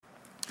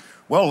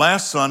Well,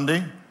 last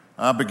Sunday,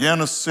 I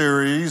began a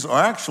series, or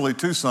actually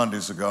 2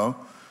 Sundays ago,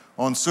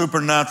 on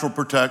supernatural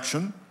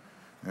protection.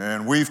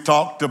 And we've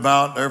talked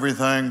about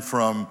everything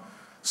from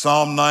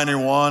Psalm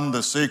 91,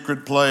 the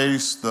secret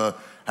place, the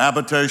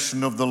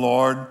habitation of the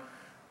Lord,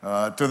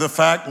 to the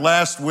fact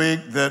last week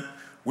that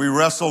we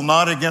wrestle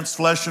not against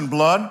flesh and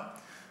blood,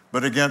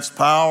 but against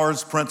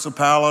powers,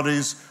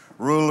 principalities,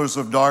 rulers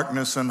of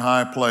darkness in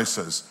high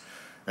places.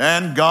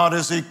 And God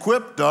has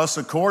equipped us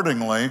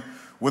accordingly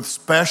with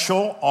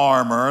special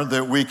armor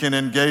that we can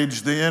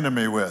engage the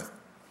enemy with.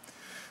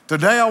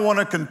 Today I want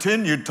to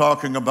continue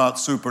talking about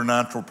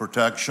supernatural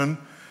protection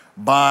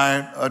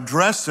by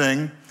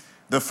addressing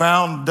the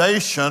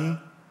foundation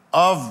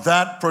of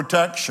that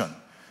protection,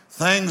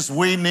 things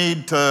we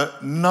need to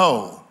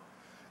know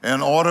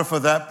in order for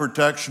that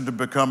protection to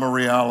become a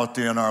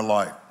reality in our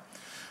life.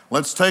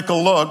 Let's take a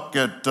look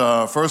at,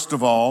 first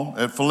of all,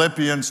 at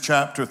Philippians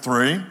chapter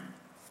 3.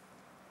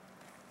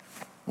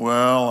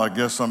 Well, I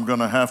guess I'm going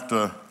to have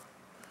to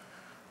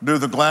do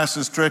the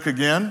glasses trick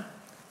again.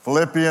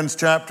 Philippians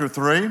chapter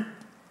 3,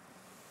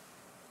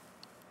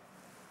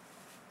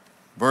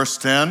 verse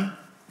 10.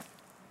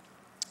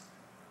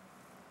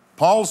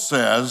 Paul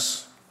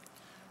says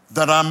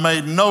that I may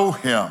know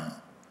him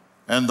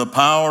and the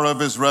power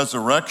of his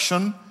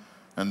resurrection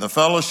and the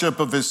fellowship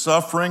of his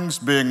sufferings,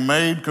 being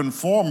made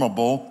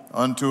conformable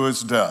unto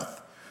his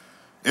death,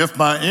 if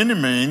by any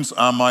means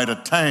I might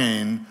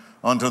attain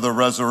unto the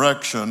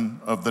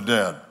resurrection of the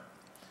dead.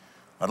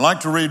 I'd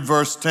like to read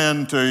verse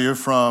 10 to you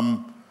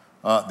from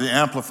the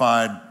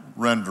Amplified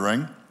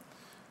rendering.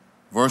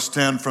 Verse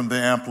 10 from the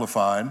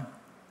Amplified.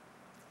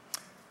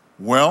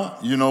 Well,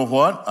 you know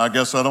what? I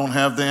guess I don't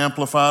have the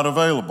Amplified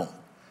available.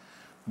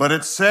 But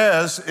it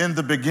says in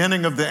the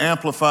beginning of the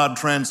Amplified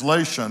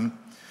translation,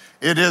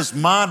 it is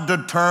my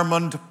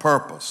determined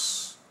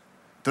purpose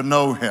to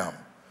know him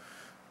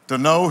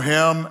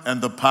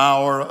and the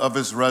power of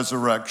his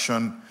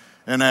resurrection,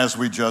 and as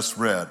we just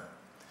read.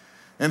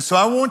 And so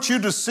I want you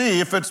to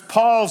see, if it's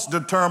Paul's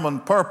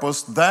determined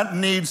purpose, that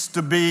needs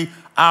to be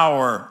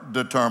our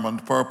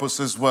determined purpose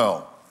as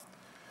well.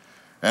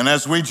 And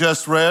as we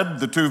just read,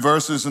 the 2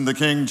 verses in the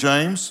King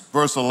James,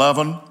 verse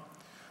 11,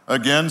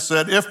 again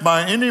said, if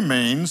by any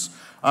means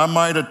I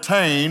might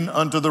attain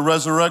unto the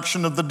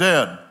resurrection of the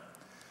dead.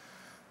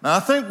 Now, I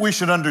think we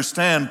should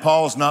understand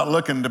Paul's not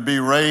looking to be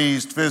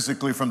raised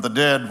physically from the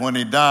dead when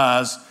he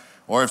dies,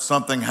 or if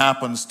something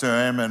happens to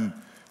him and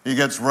he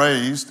gets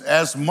raised,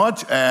 as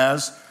much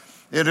as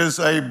it is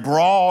a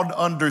broad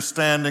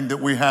understanding that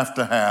we have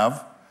to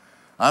have.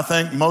 I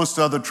think most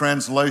other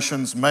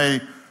translations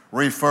may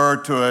refer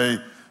to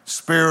a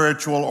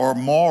spiritual or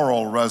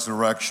moral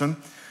resurrection,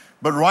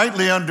 but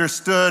rightly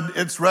understood,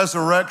 it's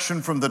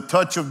resurrection from the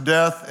touch of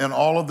death in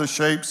all of the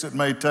shapes it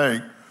may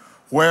take,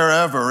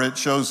 wherever it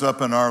shows up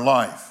in our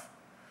life.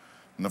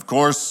 And of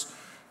course,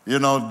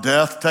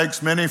 death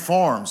takes many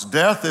forms.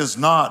 Death is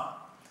not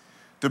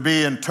to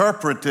be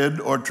interpreted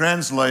or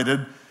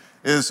translated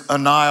as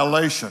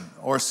annihilation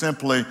or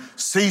simply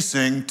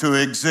ceasing to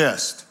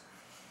exist.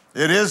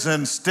 It is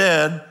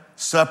instead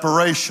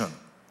separation.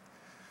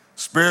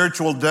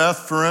 Spiritual death,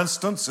 for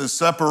instance, is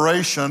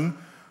separation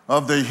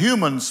of the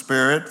human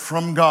spirit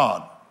from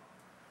God.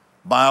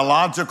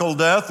 Biological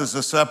death is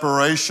a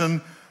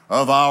separation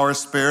of our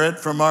spirit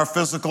from our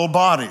physical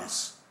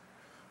bodies.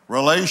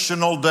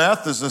 Relational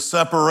death is a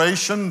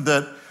separation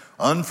that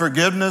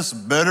unforgiveness,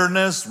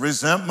 bitterness,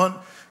 resentment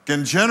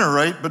can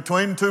generate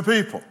between 2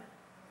 people.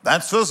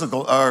 That's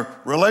physical or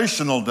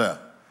relational death.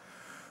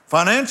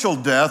 Financial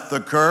death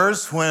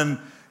occurs when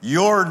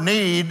your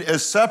need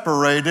is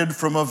separated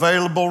from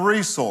available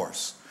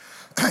resource.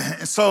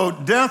 So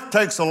death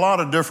takes a lot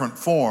of different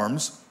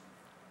forms,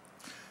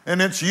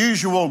 and it's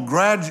usually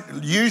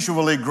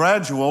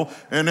gradual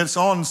in its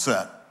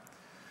onset.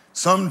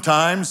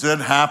 Sometimes it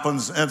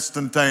happens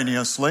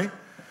instantaneously,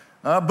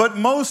 but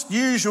most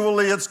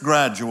usually it's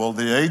gradual,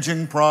 the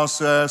aging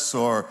process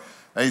or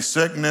a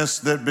sickness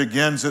that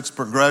begins its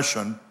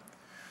progression.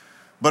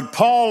 But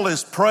Paul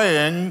is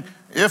praying,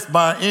 if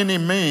by any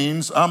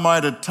means I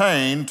might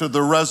attain to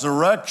the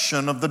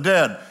resurrection of the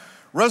dead.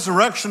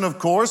 Resurrection, of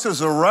course,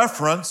 is a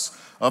reference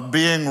of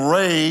being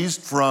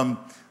raised from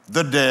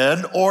the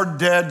dead or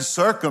dead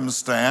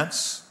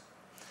circumstance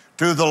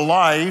to the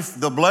life,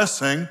 the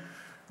blessing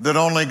that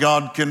only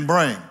God can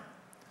bring.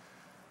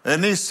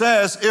 And he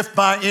says, if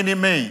by any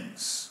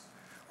means,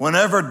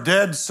 whenever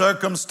dead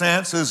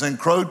circumstances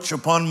encroach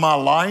upon my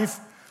life,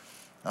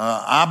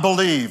 I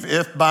believe,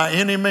 if by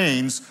any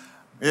means,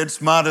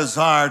 it's my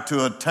desire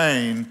to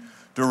attain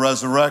to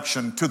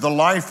resurrection, to the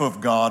life of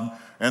God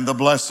and the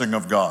blessing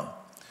of God.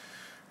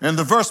 And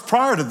the verse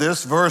prior to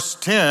this, verse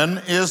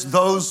 10, is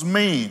those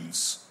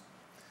means.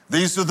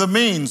 These are the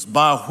means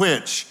by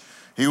which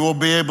he will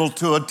be able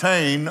to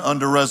attain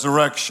unto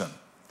resurrection.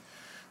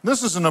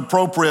 This is an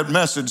appropriate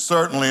message,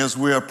 certainly, as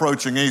we're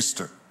approaching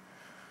Easter.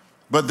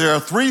 But there are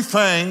 3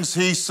 things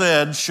he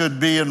said should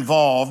be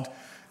involved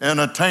in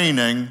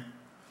attaining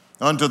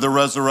unto the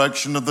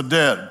resurrection of the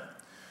dead.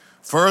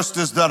 First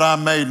is that I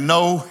may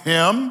know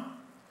him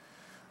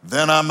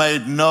Then I may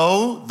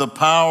know the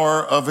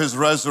power of his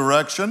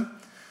resurrection.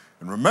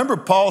 And remember,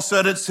 Paul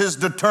said it's his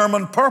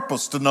determined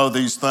purpose to know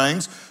these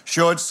things.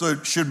 Sure,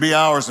 it should be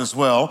ours as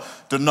well.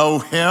 To know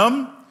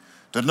him,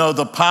 to know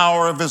the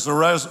power of his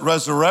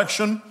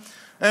resurrection,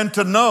 and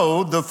to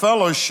know the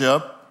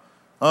fellowship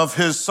of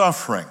his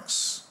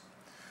sufferings.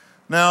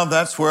 Now,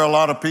 that's where a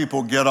lot of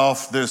people get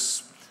off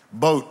this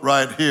boat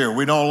right here.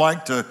 We don't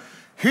like to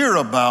hear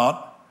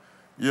about,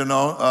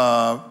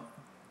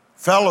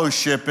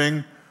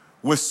 fellowshipping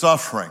with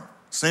suffering.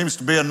 Seems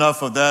to be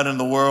enough of that in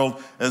the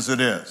world as it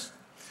is.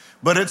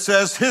 But it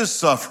says his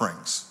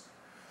sufferings.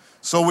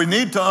 So we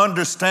need to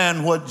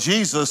understand what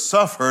Jesus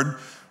suffered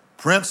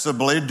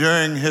principally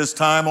during his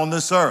time on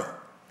this earth.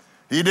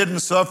 He didn't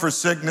suffer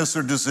sickness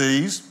or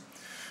disease.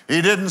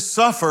 He didn't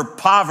suffer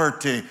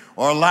poverty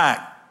or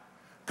lack,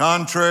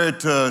 contrary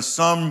to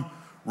some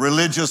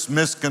religious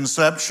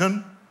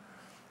misconception.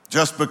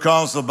 Just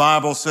because the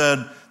Bible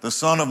said the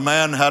Son of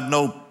Man had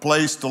no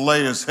place to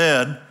lay his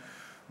head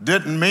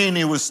didn't mean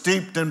he was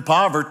steeped in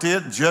poverty.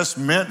 It just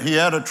meant he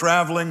had a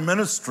traveling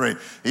ministry.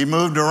 He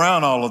moved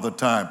around all of the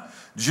time.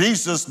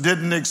 Jesus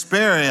didn't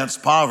experience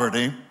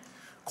poverty,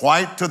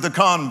 quite to the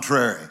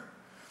contrary.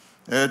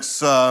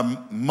 It's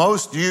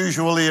most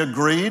usually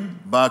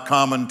agreed by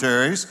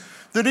commentaries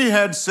that he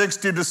had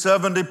 60 to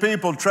 70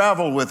 people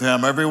travel with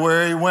him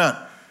everywhere he went.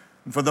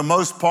 And for the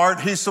most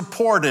part, he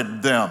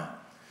supported them.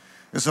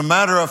 As a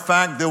matter of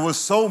fact, there was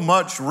so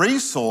much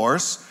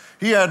resource,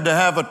 he had to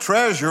have a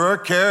treasurer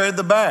carry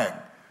the bag.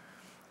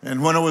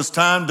 And when it was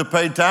time to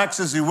pay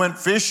taxes, he went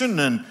fishing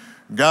and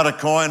got a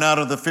coin out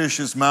of the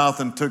fish's mouth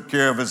and took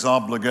care of his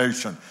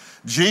obligation.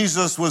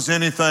 Jesus was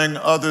anything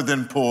other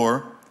than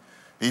poor.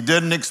 He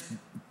didn't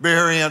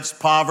experience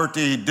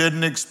poverty. He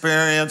didn't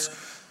experience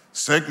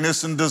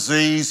sickness and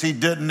disease. He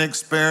didn't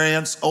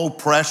experience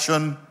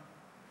oppression.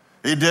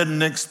 He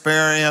didn't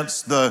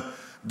experience the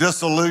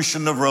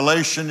dissolution of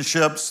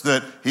relationships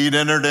that he'd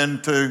entered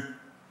into.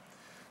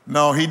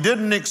 No, he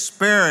didn't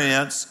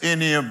experience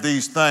any of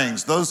these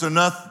things. Those are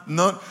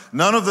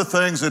none of the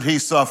things that he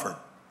suffered.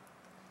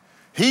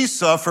 He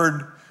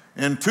suffered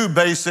in two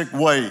basic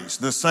ways,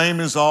 the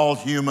same as all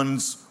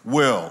humans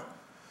will.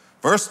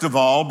 First of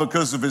all,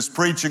 because of his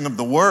preaching of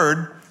the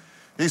word,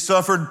 he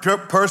suffered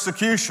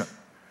persecution.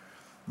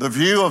 The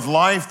view of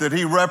life that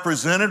he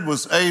represented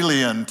was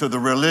alien to the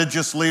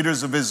religious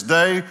leaders of his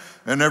day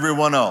and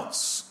everyone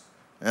else.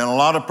 And a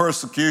lot of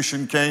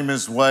persecution came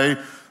his way,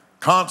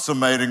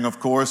 consummating, of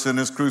course, in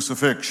his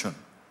crucifixion.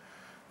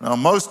 Now,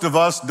 most of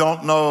us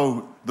don't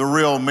know the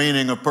real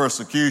meaning of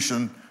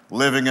persecution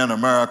living in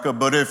America,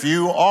 but if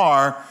you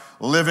are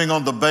living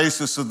on the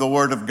basis of the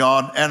Word of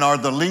God and are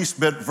the least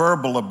bit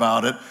verbal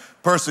about it,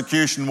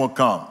 persecution will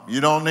come.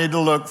 You don't need to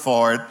look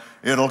for it,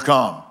 it'll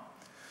come.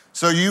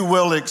 So you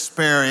will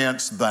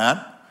experience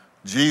that.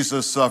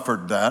 Jesus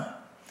suffered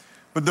that.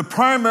 But the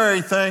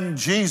primary thing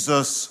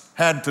Jesus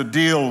had to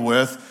deal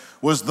with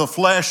was the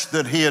flesh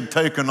that he had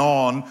taken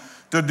on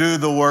to do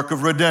the work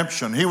of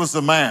redemption. He was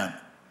a man,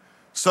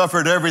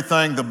 suffered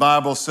everything the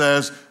Bible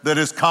says that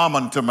is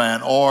common to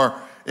man,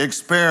 or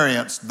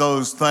experienced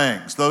those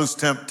things, those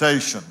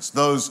temptations,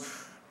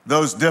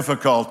 those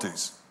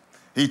difficulties.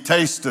 He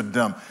tasted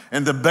them.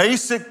 And the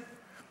basic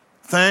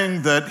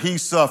thing that he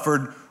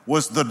suffered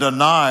was the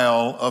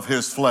denial of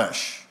his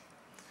flesh.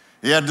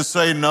 He had to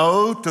say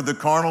no to the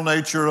carnal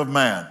nature of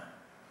man.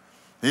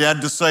 He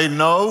had to say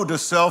no to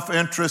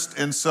self-interest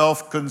and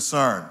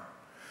self-concern.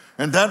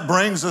 And that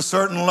brings a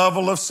certain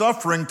level of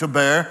suffering to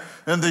bear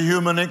in the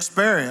human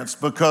experience,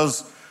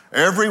 because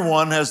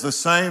everyone has the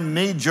same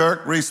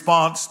knee-jerk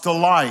response to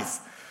life,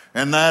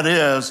 and that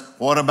is,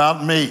 what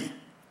about me?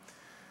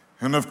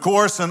 And of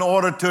course, in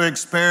order to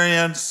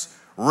experience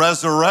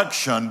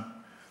resurrection,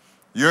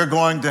 you're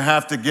going to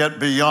have to get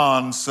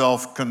beyond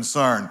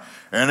self-concern.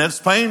 And it's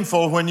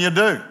painful when you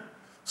do.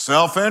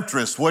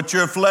 Self-interest, what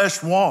your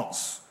flesh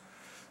wants.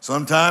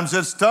 Sometimes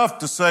it's tough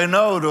to say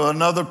no to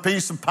another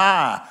piece of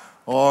pie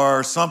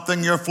or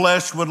something your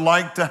flesh would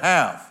like to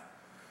have.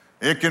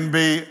 It can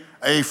be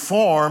a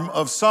form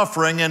of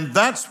suffering, and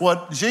that's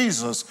what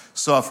Jesus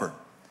suffered.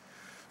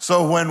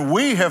 So when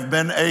we have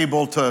been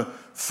able to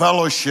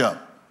fellowship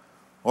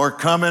or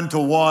come into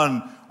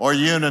one or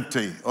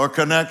unity or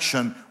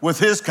connection with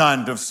his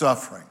kind of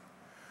suffering,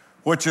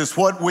 which is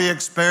what we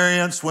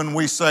experience when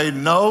we say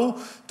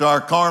no to our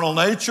carnal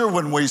nature,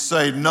 when we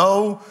say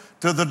no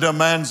to the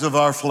demands of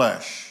our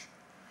flesh.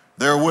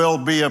 There will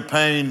be a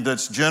pain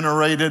that's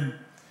generated,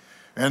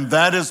 and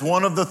that is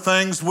one of the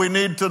things we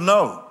need to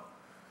know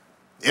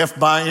if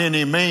by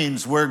any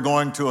means we're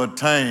going to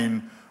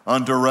attain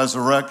unto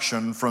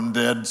resurrection from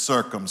dead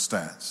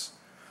circumstance.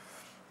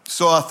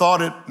 So I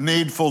thought it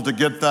needful to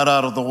get that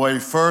out of the way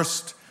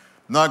first.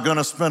 Not going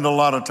to spend a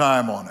lot of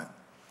time on it.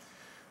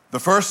 The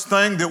first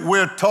thing that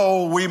we're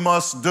told we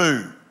must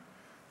do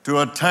to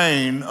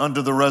attain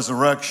unto the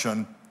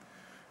resurrection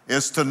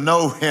is to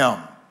know him.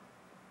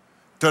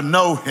 To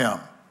know him.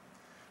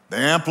 The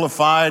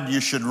Amplified, you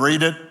should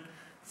read it.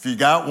 If you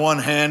got one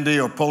handy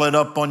or pull it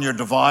up on your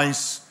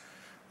device,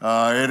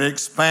 It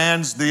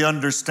expands the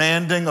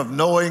understanding of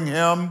knowing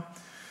Him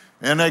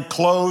in a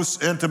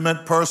close,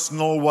 intimate,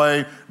 personal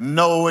way,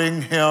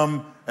 knowing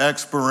Him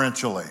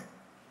experientially.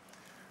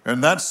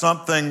 And that's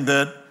something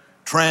that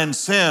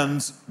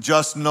transcends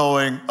just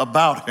knowing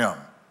about Him.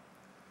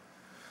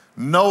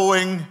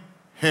 Knowing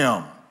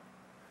Him,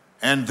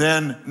 and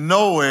then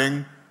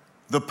knowing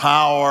the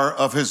power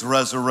of His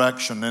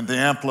resurrection. And the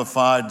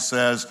Amplified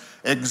says,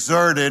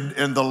 exerted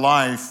in the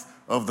life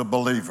of the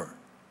believer.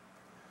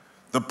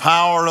 The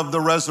power of the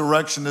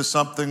resurrection is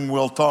something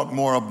we'll talk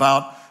more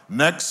about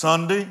next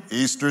Sunday,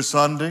 Easter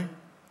Sunday.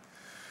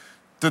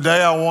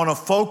 Today I want to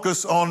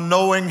focus on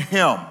knowing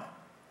Him,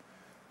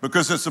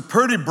 because it's a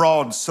pretty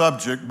broad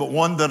subject, but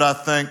one that I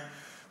think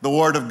the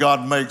Word of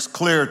God makes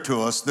clear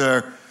to us. There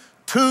are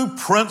two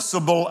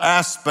principal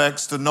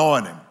aspects to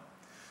knowing Him.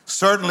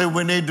 Certainly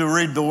we need to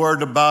read the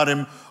Word about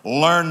Him,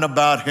 learn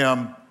about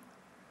Him,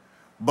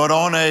 but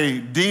on a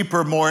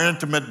deeper, more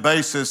intimate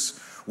basis,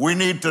 we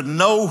need to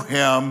know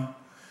Him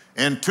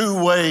in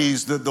two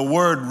ways that the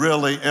Word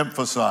really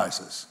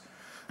emphasizes.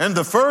 And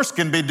the first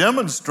can be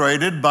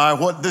demonstrated by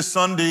what this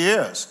Sunday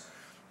is.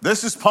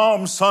 This is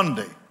Palm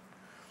Sunday.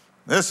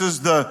 This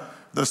is the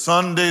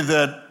Sunday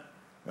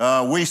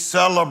that we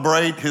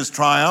celebrate His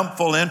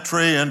triumphal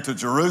entry into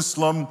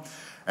Jerusalem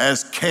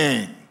as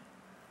King,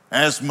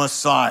 as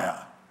Messiah.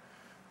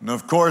 And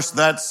of course,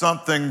 that's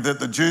something that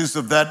the Jews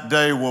of that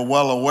day were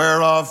well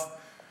aware of.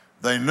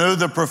 They knew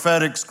the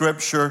prophetic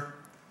scripture.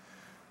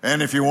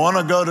 And if you want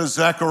to go to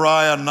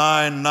Zechariah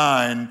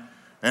 9:9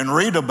 and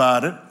read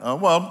about it,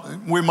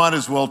 we might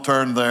as well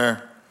turn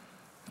there,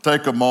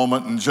 take a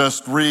moment and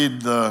just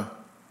read the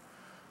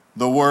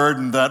word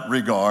in that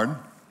regard.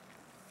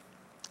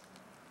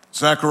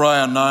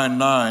 Zechariah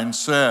 9:9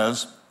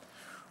 says,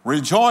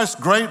 "Rejoice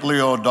greatly,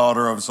 O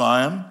daughter of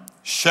Zion.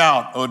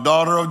 Shout, O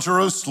daughter of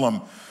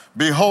Jerusalem.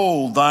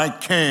 Behold, thy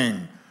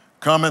king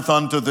cometh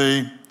unto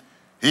thee.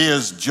 He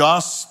is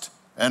just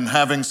and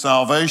having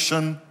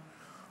salvation,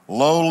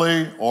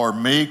 lowly or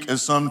meek,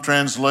 as some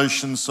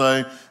translations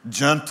say,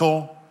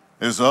 gentle,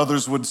 as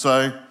others would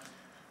say,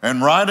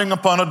 and riding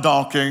upon a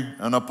donkey,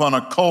 and upon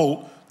a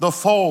colt, the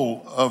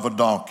foal of a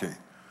donkey,"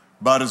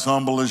 about as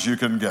humble as you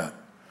can get.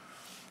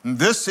 And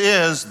this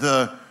is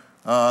the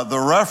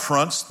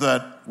reference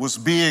that was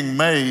being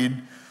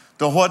made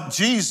to what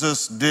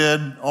Jesus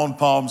did on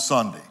Palm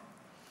Sunday.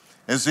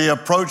 As He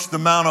approached the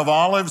Mount of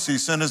Olives, He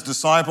sent His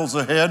disciples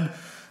ahead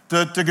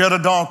to get a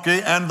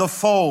donkey and the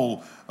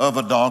foal of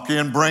a donkey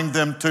and bring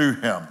them to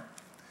Him.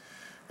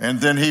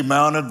 And then He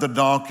mounted the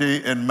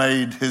donkey and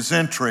made His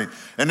entry.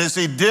 And as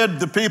He did,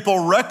 the people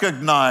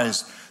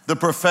recognized the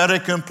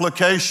prophetic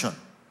implication.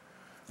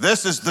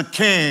 This is the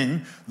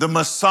King, the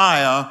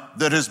Messiah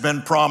that has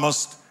been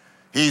promised.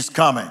 He's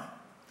coming.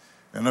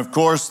 And of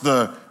course,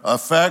 the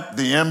effect,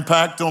 the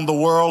impact on the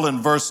world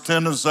in verse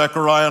 10 of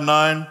Zechariah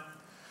 9,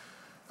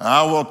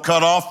 "I will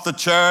cut off the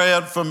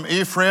chariot from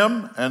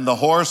Ephraim and the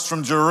horse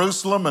from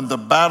Jerusalem, and the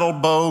battle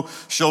bow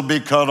shall be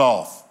cut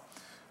off.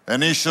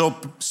 And He shall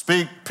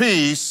speak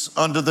peace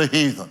unto the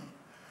heathen."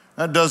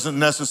 That doesn't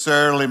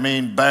necessarily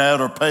mean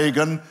bad or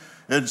pagan.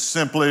 It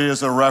simply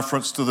is a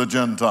reference to the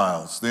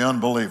Gentiles, the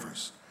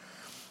unbelievers.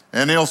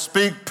 "And He'll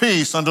speak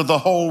peace unto the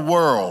whole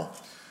world,"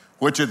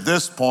 which at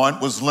this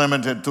point was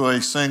limited to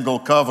a single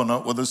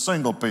covenant with a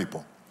single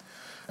people.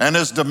 "And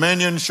His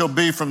dominion shall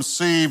be from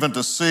sea even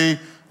to sea,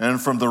 and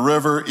from the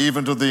river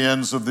even to the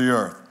ends of the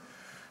earth."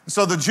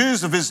 So the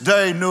Jews of His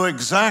day knew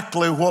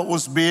exactly what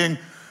was being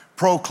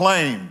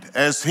proclaimed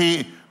as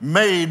He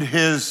made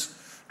His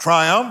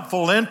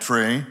triumphal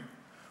entry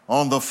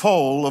on the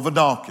foal of a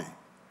donkey.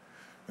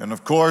 And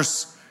of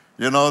course,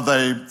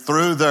 they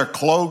threw their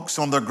cloaks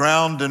on the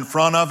ground in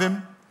front of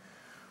Him,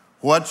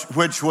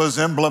 which was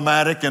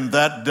emblematic in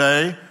that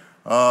day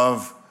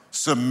of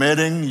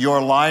submitting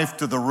your life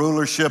to the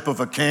rulership of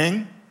a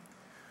king.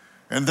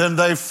 And then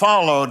they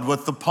followed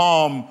with the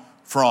palm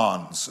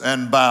fronds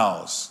and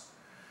boughs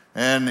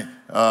and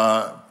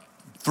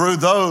threw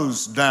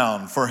those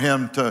down for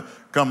Him to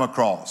come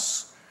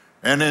across.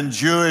 And in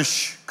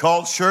Jewish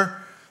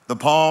culture, the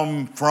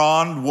palm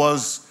frond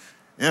was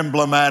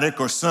emblematic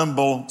or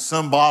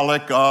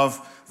symbolic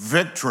of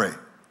victory.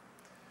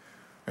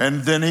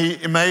 And then He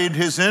made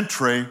His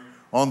entry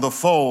on the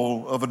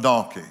foal of a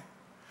donkey.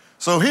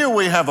 So here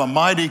we have a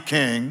mighty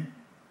king,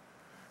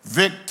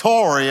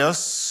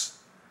 victorious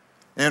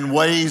in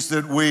ways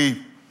that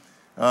we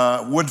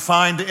would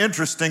find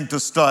interesting to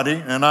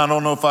study. And I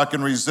don't know if I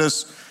can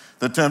resist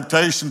the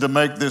temptation to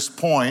make this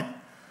point.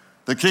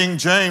 The King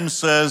James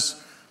says,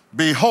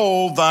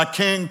 "Behold, thy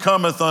king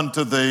cometh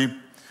unto thee.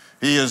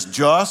 He is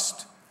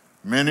just."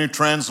 Many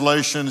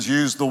translations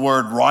use the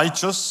word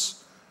righteous,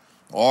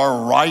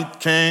 or right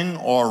king,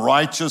 or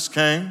righteous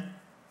king,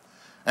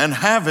 "and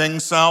having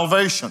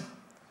salvation."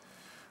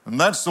 And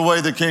that's the way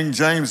the King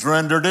James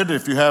rendered it.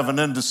 If you have an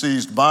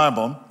indices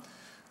Bible,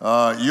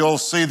 you'll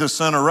see the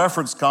center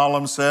reference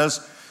column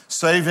says,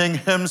 "saving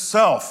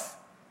Himself."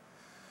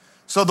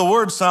 So the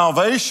word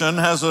salvation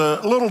has a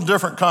little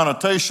different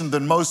connotation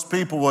than most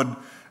people would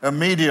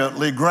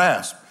immediately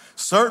grasp.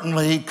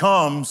 Certainly he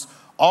comes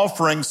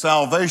offering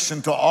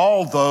salvation to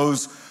all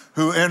those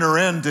who enter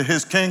into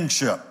his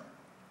kingship,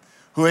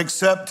 who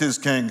accept his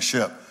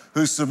kingship,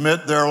 who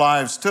submit their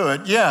lives to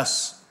it.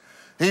 Yes,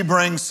 he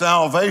brings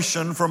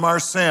salvation from our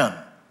sin,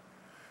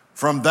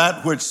 from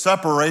that which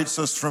separates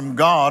us from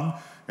God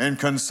and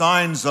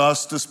consigns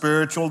us to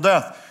spiritual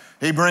death.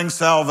 He brings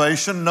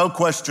salvation, no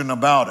question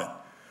about it.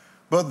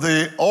 But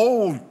the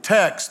old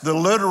text, the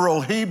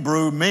literal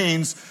Hebrew,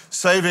 means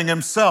saving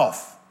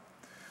himself.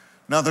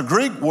 Now, the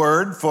Greek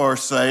word for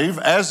save,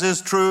 as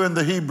is true in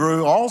the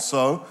Hebrew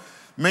also,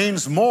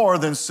 means more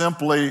than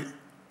simply,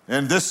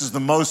 and this is the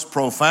most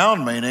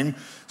profound meaning,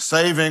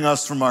 saving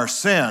us from our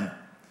sin.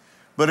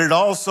 But it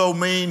also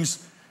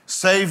means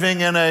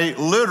saving in a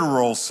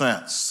literal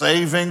sense,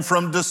 saving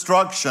from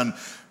destruction,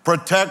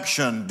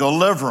 protection,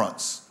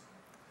 deliverance.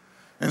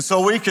 And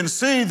so we can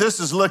see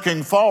this is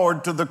looking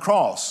forward to the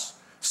cross,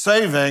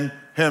 saving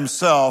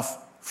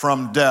himself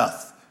from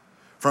death,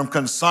 from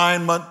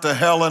consignment to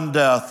hell and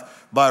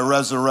death by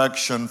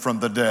resurrection from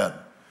the dead.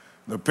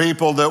 The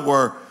people that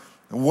were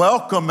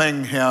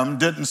welcoming him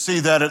didn't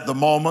see that at the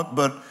moment,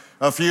 but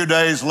a few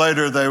days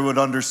later they would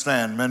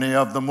understand. Many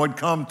of them would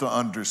come to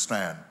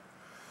understand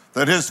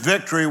that his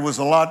victory was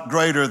a lot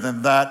greater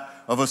than that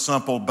of a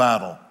simple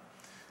battle.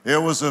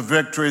 It was a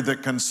victory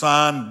that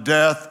consigned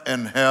death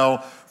and hell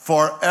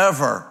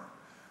forever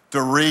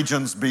to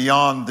regions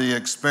beyond the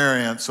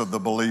experience of the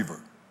believer.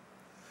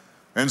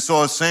 And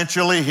so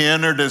essentially he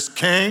entered as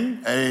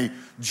king, a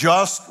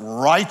just,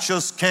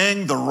 righteous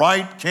king, the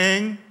right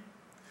king.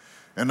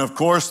 And of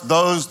course,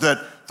 those that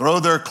throw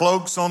their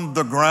cloaks on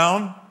the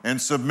ground and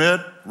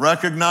submit,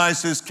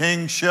 recognize his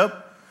kingship,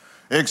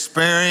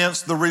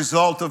 experience the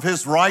result of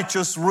his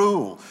righteous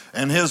rule,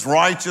 and his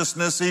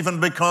righteousness even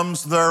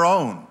becomes their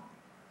own.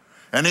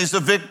 And he's a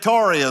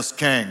victorious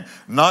king,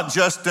 not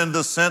just in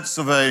the sense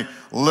of a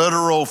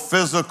literal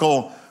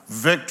physical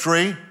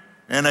victory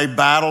in a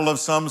battle of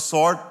some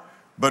sort,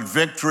 but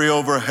victory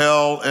over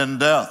hell and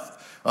death.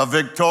 A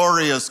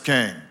victorious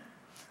king,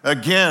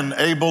 again,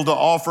 able to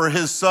offer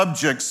his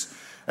subjects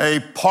a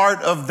part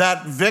of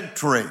that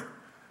victory.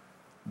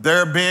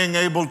 They're being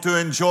able to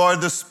enjoy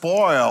the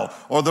spoil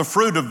or the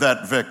fruit of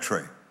that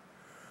victory.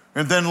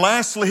 And then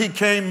lastly, he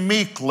came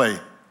meekly.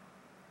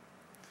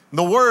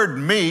 The word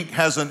meek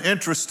has an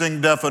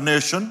interesting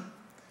definition.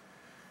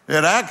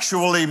 It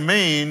actually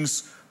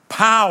means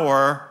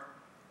power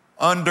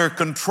under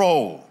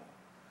control.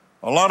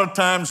 A lot of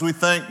times we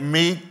think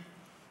meek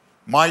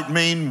might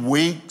mean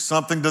weak,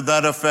 something to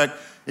that effect.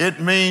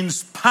 It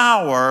means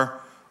power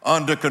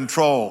under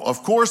control.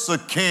 Of course, a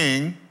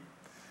king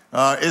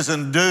is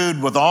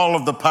endued with all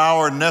of the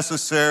power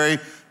necessary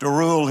to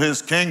rule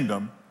his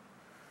kingdom.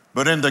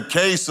 But in the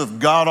case of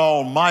God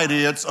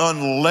Almighty, it's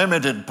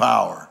unlimited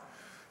power.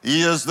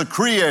 He is the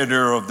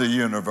creator of the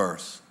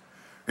universe.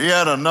 He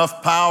had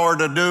enough power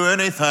to do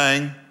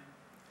anything,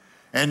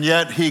 and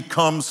yet he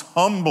comes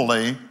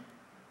humbly,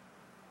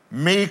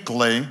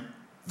 meekly,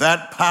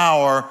 that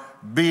power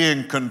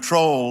being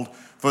controlled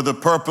for the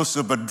purpose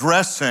of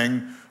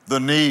addressing the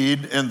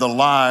need in the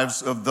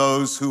lives of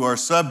those who are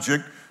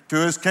subject to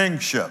his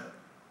kingship.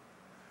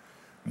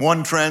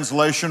 One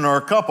translation, or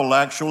a couple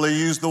actually,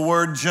 use the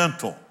word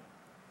gentle.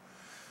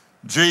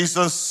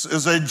 Jesus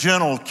is a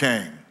gentle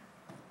king,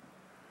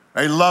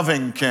 a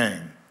loving king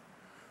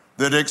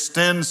that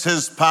extends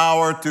his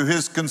power to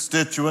his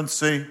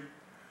constituency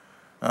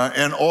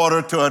in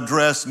order to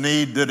address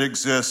need that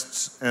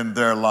exists in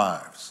their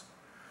lives.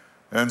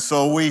 And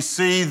so we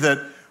see that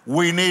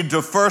we need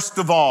to first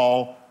of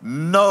all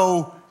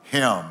know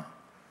him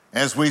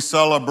as we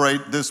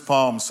celebrate this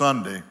Palm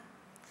Sunday.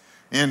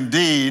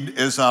 Indeed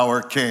is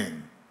our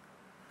King.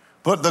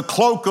 Put the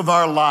cloak of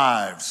our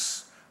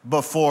lives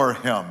before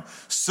him.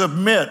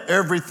 Submit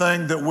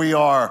everything that we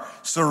are.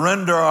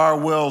 Surrender our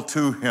will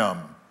to him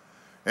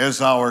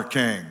as our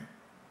King.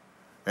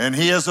 And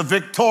he is a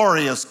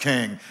victorious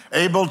King,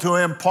 able to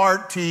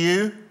impart to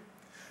you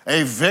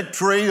a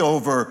victory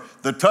over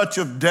the touch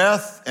of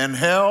death and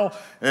hell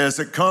as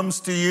it comes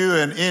to you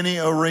in any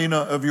arena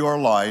of your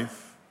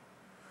life.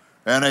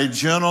 And a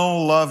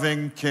gentle,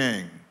 loving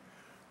King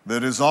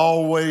that is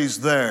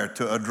always there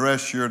to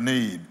address your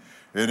need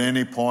at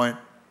any point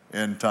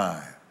in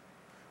time.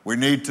 We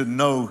need to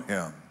know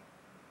him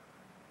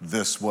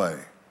this way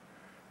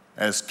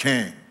as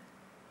King.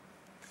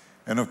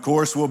 And of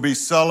course, we'll be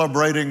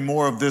celebrating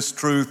more of this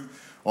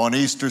truth on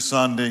Easter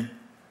Sunday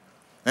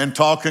and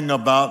talking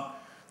about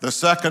the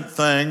second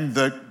thing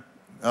that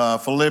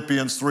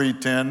Philippians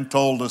 3:10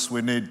 told us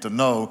we need to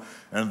know,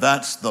 and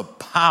that's the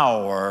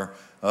power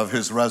of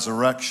his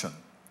resurrection.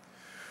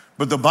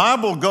 But the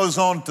Bible goes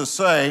on to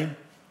say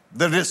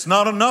that it's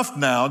not enough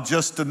now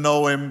just to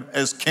know him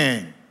as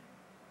King.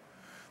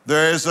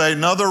 There is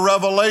another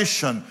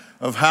revelation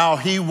of how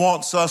he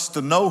wants us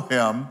to know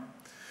him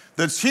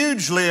that's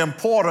hugely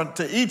important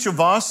to each of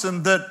us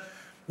and that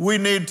we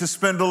need to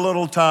spend a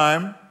little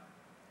time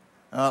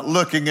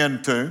looking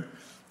into.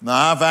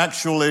 Now, I've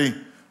actually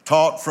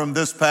taught from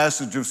this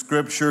passage of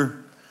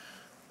Scripture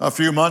a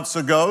few months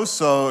ago,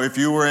 so if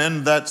you were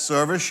in that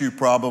service, you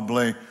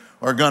probably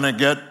are going to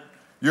get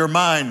your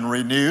mind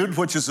renewed,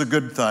 which is a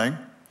good thing.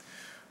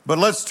 But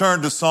let's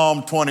turn to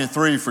Psalm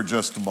 23 for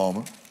just a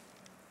moment.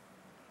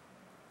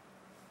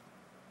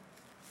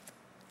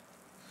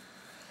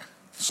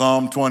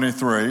 Psalm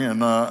 23,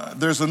 and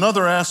there's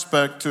another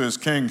aspect to his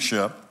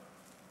kingship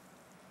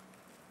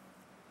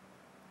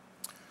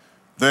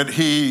that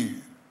he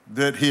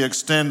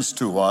extends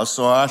to us,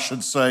 or I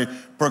should say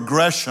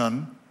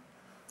progression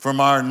from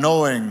our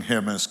knowing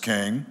him as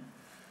king.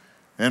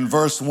 In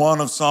verse 1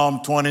 of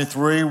Psalm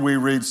 23, we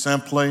read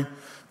simply,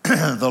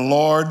 "The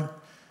Lord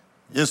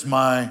is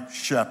my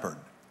shepherd."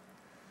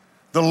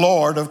 The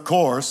Lord, of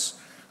course,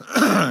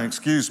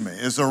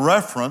 is a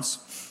reference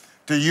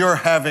to your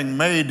having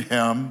made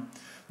him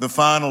the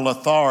final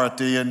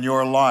authority in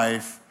your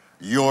life,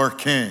 your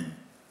king.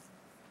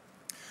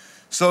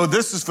 So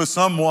this is for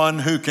someone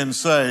who can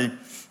say,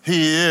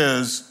 he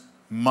is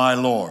my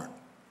Lord.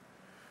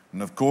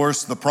 And of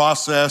course, the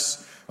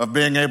process of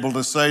being able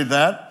to say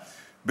that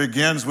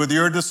begins with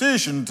your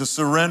decision to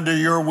surrender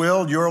your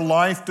will, your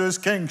life to his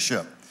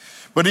kingship.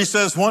 But he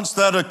says once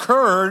that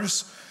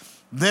occurs,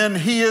 then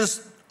he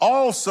is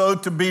also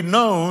to be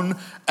known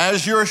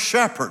as your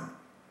shepherd.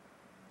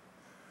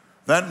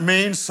 That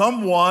means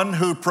someone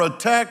who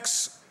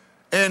protects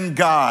and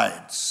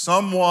guides,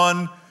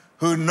 someone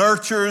who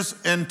nurtures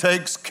and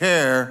takes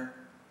care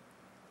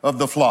of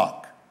the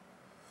flock.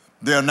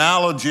 The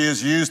analogy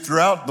is used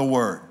throughout the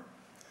Word.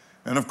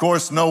 And of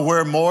course,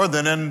 nowhere more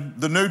than in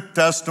the New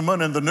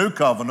Testament and the New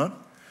Covenant,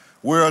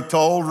 we are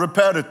told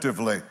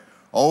repetitively,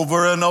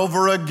 over and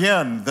over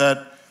again,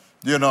 that,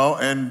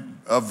 in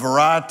a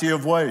variety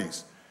of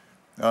ways,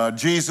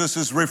 Jesus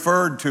is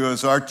referred to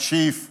as our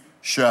chief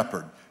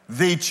shepherd,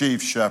 the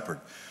chief shepherd.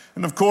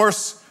 And of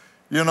course,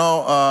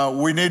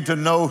 we need to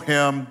know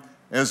him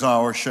as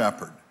our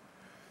shepherd.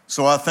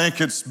 So I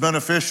think it's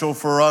beneficial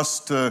for us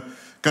to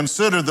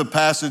consider the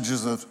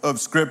passages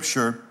of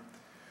Scripture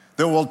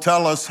that will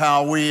tell us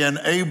how we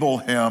enable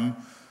him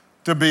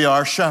to be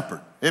our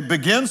shepherd. It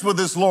begins with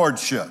his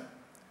lordship.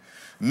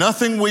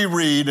 Nothing we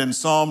read in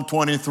Psalm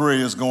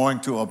 23 is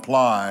going to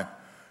apply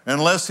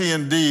unless he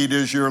indeed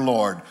is your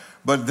Lord.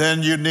 But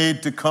then you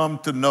need to come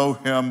to know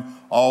him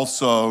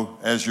also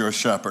as your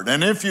shepherd.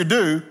 And if you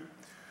do,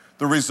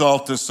 the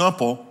result is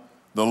simple.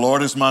 The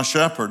Lord is my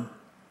shepherd.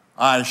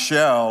 I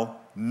shall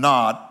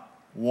not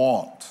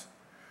want.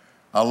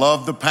 I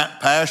love the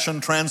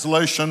Passion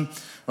Translation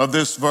of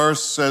this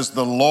verse. Says,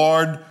 the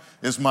Lord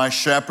is my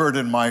shepherd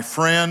and my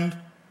friend.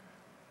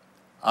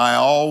 I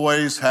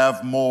always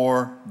have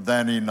more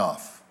than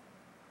enough.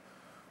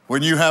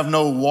 When you have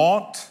no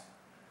want,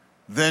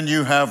 then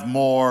you have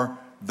more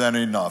than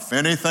enough.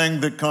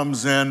 Anything that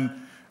comes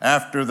in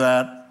after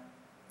that,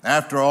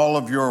 after all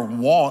of your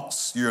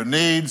wants, your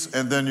needs,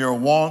 and then your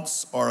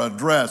wants are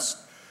addressed,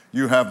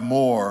 you have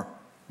more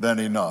than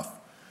enough.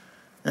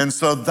 And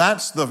so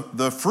that's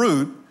the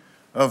fruit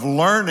of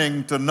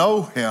learning to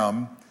know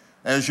him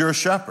as your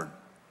shepherd.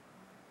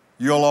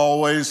 You'll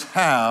always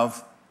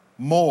have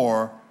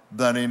more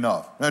than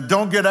enough. Now,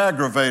 don't get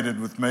aggravated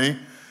with me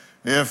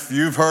if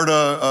you've heard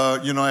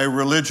a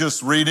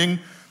religious reading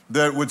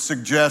that would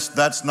suggest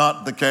that's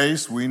not the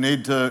case. We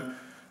need to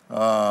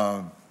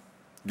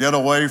get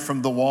away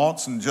from the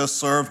wants and just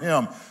serve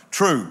him.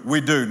 True,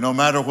 we do, no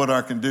matter what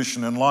our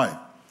condition in life.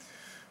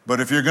 But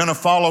if you're going to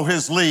follow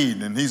his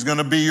lead and he's going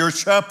to be your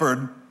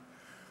shepherd,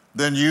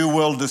 then you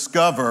will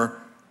discover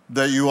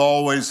that you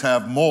always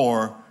have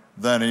more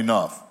than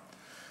enough.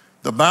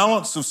 The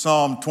balance of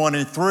Psalm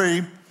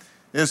 23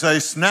 is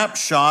a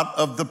snapshot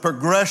of the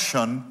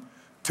progression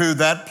to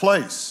that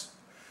place.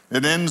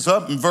 It ends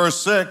up in verse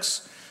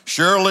 6,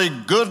 surely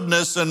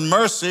goodness and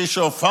mercy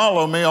shall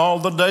follow me all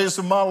the days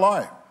of my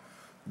life.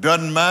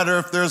 Doesn't matter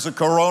if there's a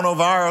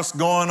coronavirus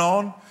going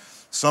on,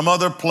 some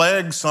other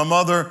plague, some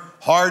other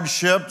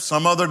hardship,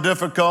 some other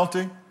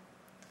difficulty.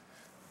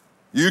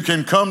 You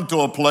can come to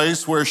a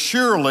place where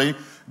surely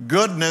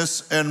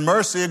goodness and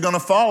mercy are going to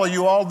follow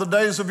you all the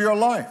days of your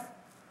life.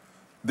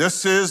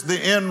 This is the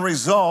end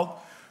result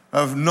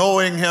of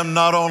knowing him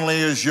not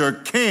only as your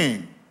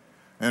king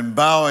and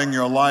bowing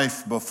your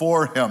life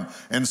before him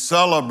and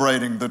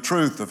celebrating the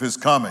truth of his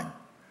coming,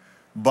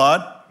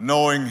 but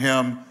knowing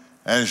him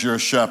as your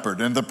shepherd.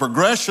 And the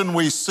progression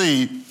we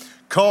see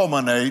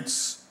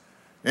culminates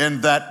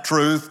in that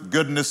truth,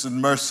 goodness and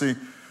mercy,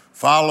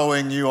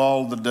 following you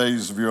all the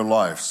days of your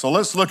life. So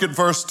let's look at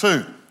verse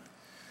 2.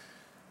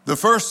 The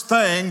first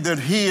thing that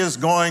he is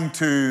going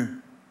to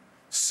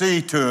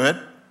see to it,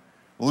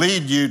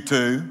 lead you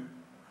to,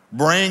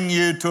 bring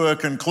you to a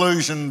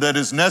conclusion that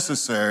is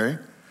necessary,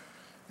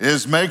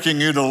 is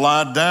making you to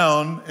lie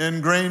down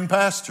in green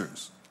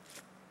pastures.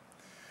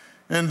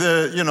 And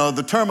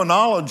the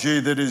terminology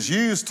that is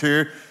used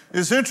here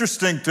is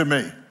interesting to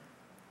me.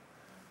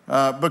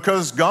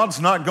 Because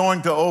God's not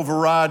going to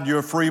override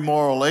your free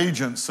moral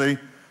agency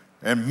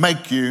and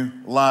make you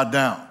lie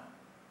down.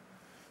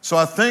 So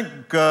I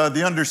think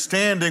the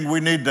understanding we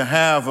need to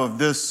have of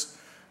this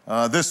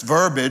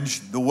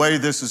verbiage, the way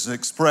this is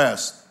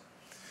expressed,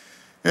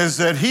 is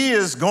that He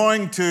is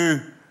going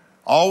to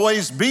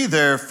always be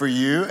there for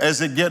you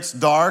as it gets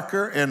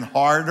darker and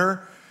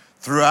harder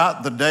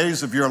throughout the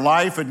days of your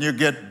life and you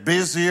get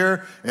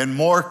busier and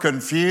more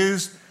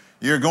confused.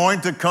 You're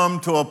going to come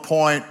to a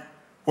point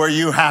where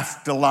you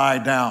have to lie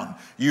down.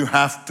 You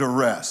have to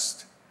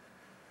rest.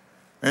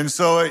 And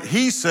so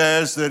He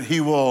says that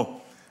He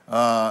will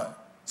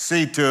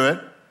see to it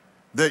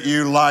that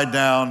you lie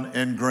down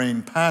in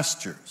green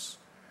pastures,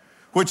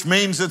 which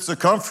means it's a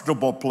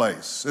comfortable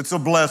place. It's a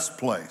blessed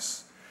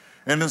place.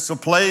 And it's a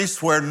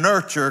place where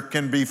nurture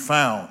can be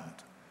found.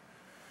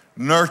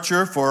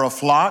 Nurture for a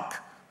flock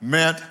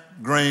meant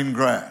green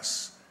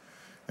grass.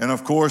 And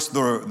of course,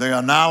 the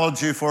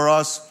analogy for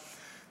us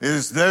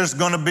is there's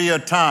going to be a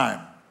time,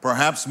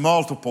 perhaps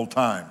multiple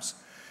times,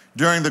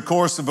 during the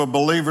course of a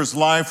believer's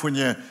life when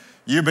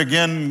you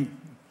begin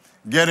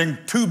getting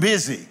too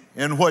busy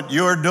in what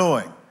you're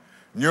doing.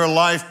 Your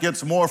life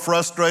gets more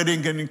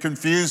frustrating and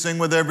confusing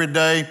with every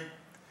day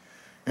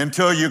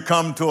until you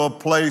come to a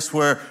place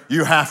where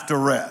you have to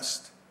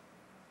rest.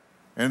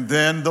 And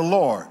then the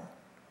Lord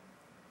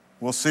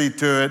will see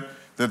to it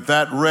that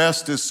that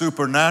rest is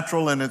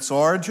supernatural in its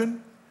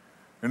origin,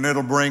 and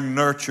it'll bring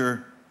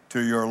nurture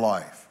to your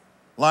life.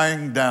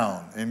 Lying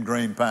down in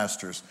green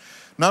pastures.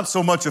 Not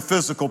so much a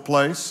physical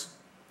place,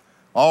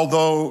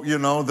 although,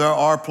 there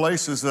are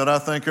places that I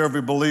think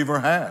every believer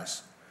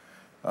has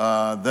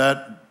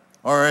that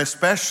are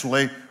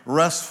especially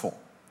restful.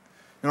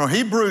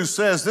 Hebrews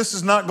says this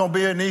is not going to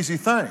be an easy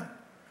thing.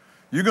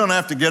 You're going to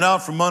have to get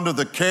out from under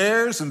the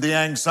cares and the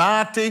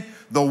anxiety,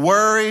 the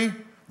worry,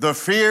 the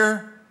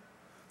fear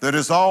that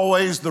is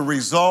always the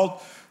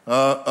result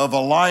of a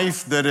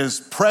life that is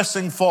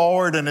pressing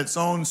forward in its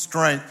own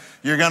strength.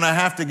 You're going to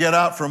have to get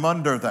out from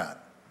under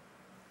that.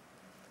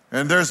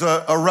 And there's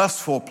a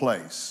restful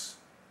place.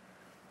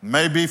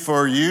 Maybe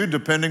for you,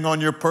 depending on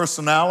your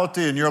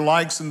personality and your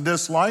likes and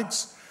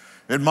dislikes,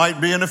 it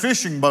might be in a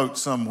fishing boat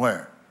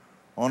somewhere,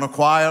 on a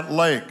quiet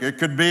lake. It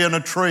could be in a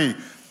tree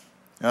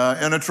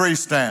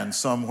stand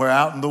somewhere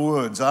out in the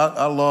woods.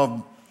 I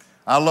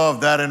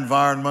love that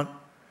environment.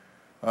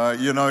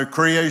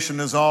 Creation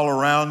is all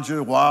around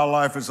you.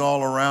 Wildlife is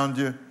all around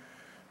you.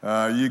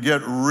 You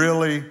get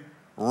really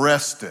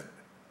rested.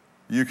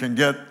 You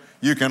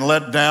can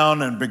let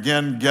down and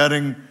begin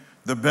getting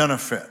the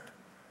benefit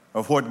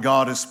of what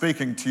God is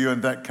speaking to you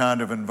in that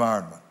kind of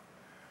environment.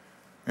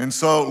 And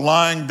so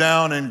lying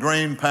down in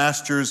green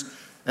pastures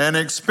and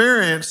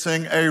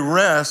experiencing a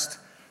rest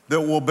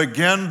that will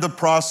begin the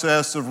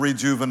process of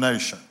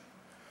rejuvenation.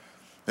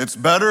 It's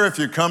better if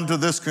you come to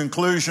this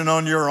conclusion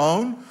on your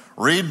own.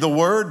 Read the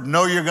Word.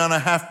 Know you're going to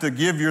have to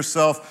give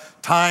yourself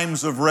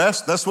times of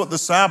rest. That's what the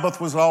Sabbath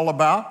was all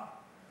about.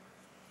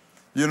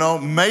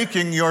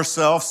 Making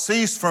yourself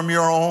cease from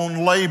your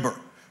own labor,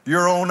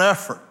 your own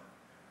effort,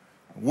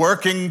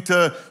 working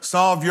to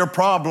solve your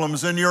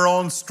problems in your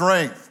own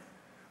strength,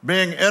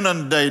 being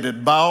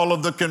inundated by all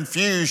of the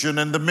confusion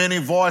and the many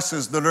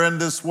voices that are in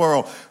this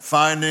world,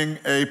 finding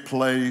a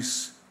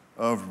place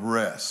of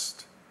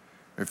rest.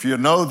 If you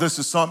know this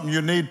is something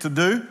you need to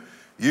do,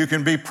 you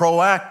can be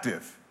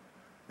proactive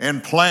in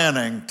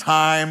planning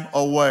time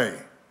away.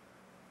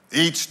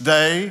 Each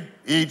day,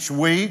 each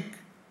week,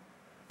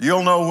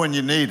 you'll know when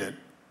you need it.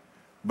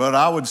 But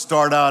I would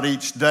start out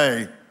each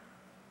day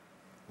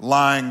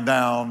lying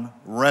down,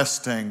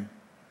 resting,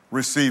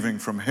 receiving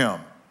from Him.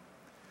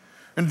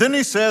 And then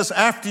He says,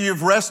 after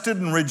you've rested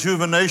and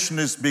rejuvenation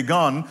has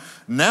begun,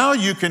 now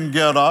you can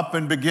get up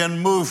and begin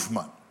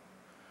movement.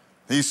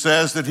 He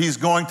says that He's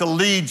going to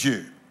lead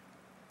you.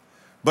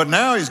 But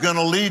now He's going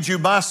to lead you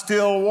by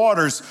still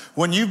waters.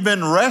 When you've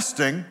been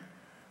resting,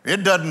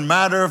 it doesn't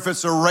matter if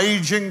it's a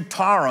raging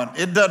torrent.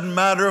 It doesn't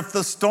matter if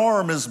the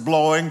storm is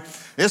blowing.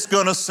 It's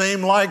going to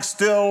seem like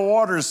still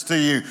waters to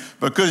you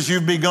because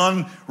you've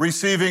begun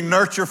receiving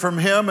nurture from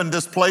Him in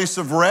this place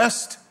of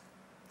rest.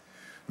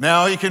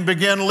 Now He can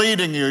begin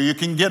leading you. You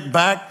can get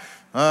back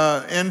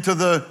into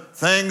the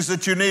things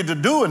that you need to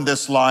do in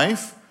this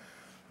life,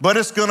 but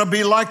it's going to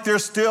be like they're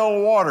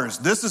still waters.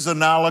 This is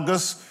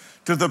analogous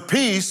to the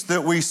peace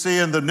that we see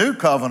in the New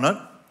Covenant,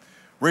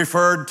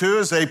 referred to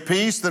as a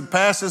peace that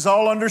passes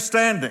all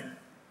understanding,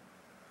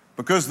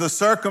 because the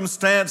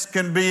circumstance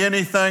can be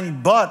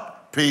anything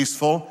but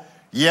peaceful,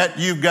 yet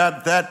you've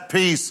got that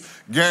peace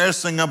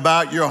garrisoning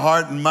about your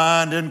heart and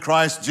mind in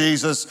Christ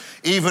Jesus,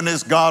 even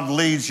as God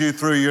leads you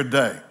through your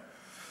day.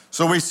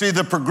 So we see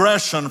the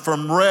progression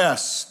from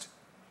rest,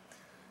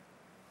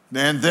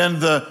 and then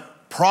the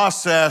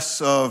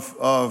process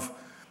of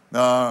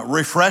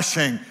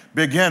refreshing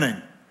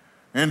beginning,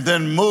 and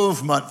then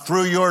movement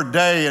through your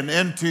day and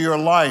into your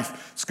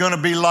life. It's going to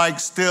be like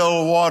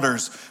still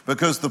waters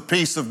because the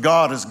peace of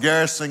God is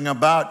garrisoning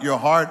about your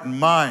heart and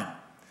mind.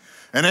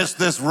 And it's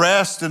this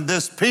rest and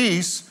this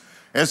peace,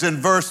 as in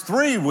verse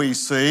 3 we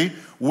see,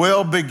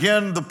 will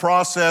begin the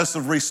process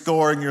of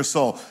restoring your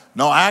soul.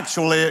 No,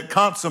 actually it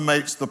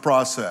consummates the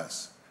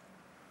process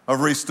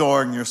of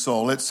restoring your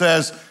soul. It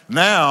says,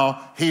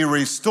 now He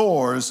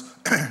restores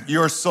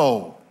your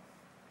soul.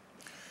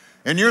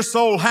 And your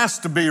soul has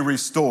to be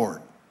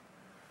restored.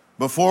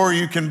 before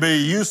you can be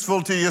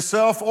useful to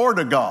yourself or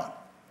to God.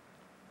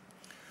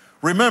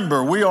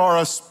 Remember, we are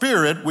a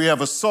spirit, we have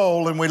a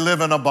soul, and we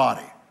live in a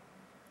body.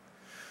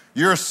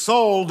 Your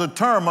soul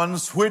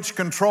determines which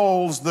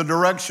controls the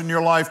direction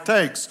your life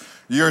takes.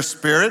 Your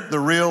spirit, the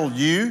real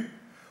you,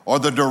 or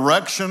the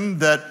direction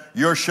that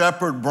your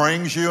shepherd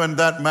brings you in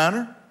that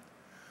manner?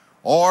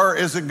 Or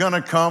is it going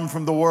to come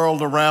from the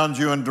world around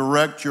you and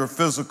direct your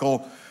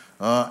physical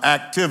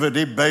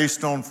activity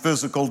based on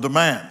physical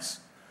demands?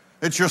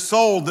 It's your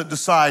soul that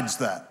decides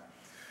that.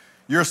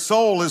 Your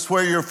soul is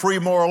where your free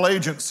moral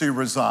agency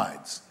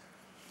resides.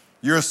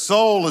 Your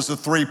soul is a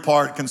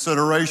three-part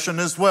consideration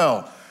as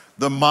well.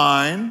 The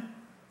mind,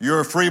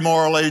 your free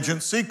moral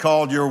agency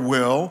called your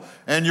will,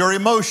 and your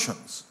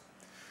emotions.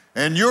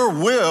 And your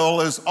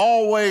will is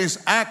always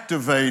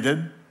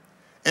activated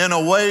in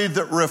a way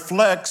that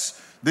reflects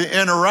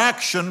the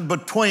interaction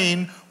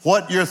between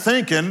what you're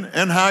thinking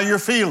and how you're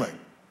feeling.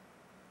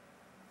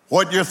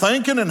 What you're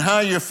thinking and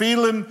how you're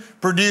feeling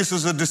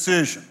produces a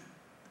decision.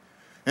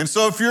 And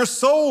so if your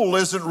soul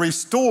isn't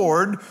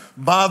restored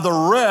by the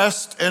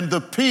rest and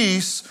the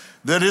peace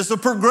that is a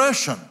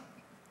progression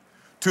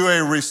to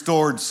a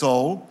restored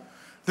soul,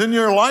 then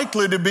you're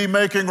likely to be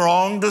making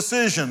wrong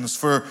decisions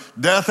for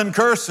death and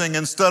cursing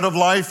instead of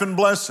life and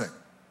blessing.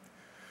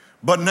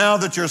 But now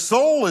that your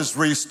soul is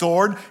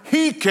restored,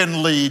 He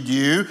can lead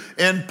you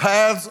in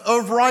paths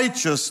of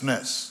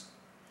righteousness.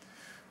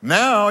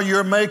 Now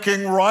you're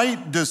making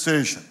right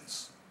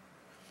decisions,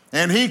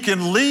 and He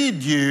can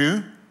lead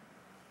you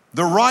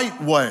the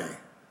right way,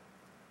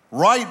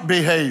 right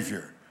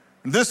behavior.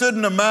 This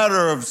isn't a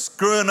matter of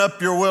screwing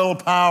up your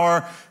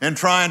willpower and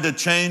trying to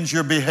change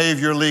your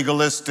behavior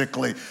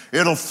legalistically.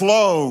 It'll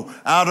flow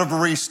out of a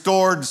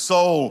restored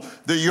soul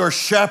that your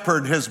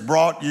shepherd has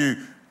brought you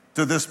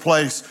to this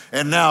place,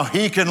 and now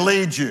He can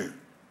lead you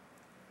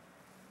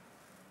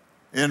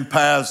in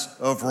paths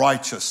of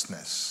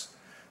righteousness.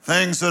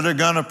 Things that are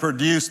going to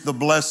produce the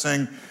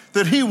blessing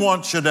that He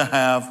wants you to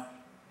have.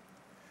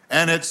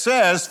 And it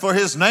says, for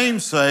His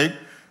name's sake,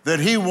 that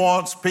He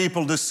wants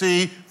people to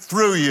see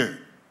through you.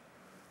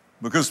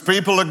 Because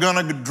people are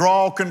going to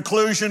draw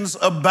conclusions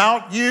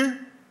about you,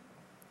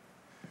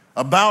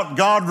 about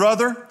God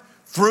rather,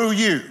 through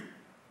you.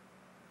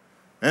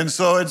 And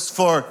so it's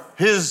for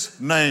His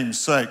name's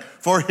sake,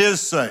 for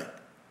His sake,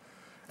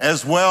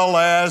 as well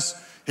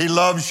as He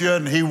loves you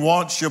and He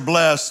wants you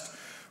blessed,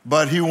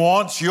 but He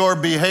wants your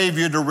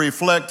behavior to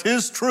reflect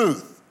His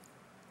truth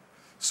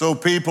so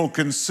people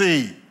can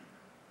see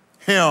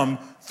Him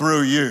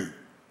through you.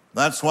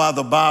 That's why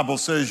the Bible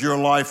says your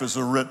life is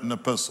a written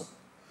epistle.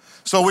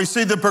 So we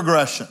see the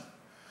progression,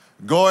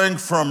 going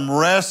from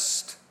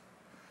rest,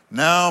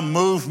 now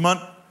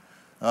movement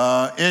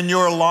in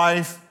your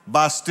life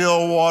by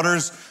still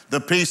waters, the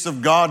peace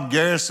of God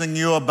garrisoning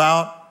you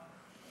about.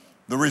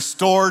 The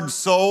restored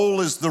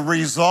soul is the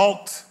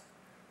result.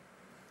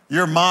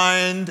 Your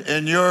mind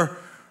and your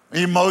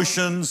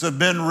emotions have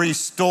been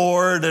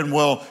restored and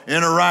will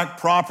interact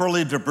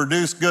properly to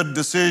produce good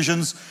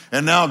decisions.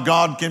 And now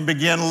God can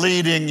begin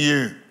leading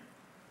you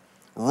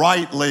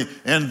rightly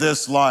in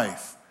this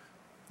life.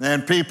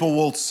 And people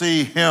will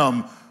see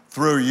Him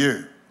through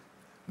you.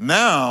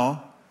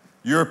 Now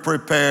you're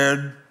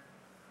prepared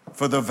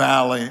for the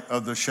valley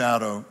of the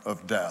shadow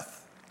of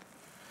death.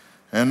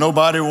 And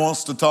nobody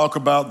wants to talk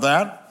about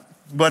that,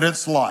 but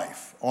it's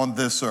life on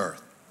this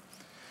earth.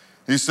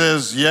 He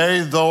says,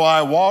 yea, though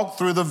I walk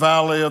through the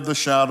valley of the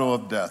shadow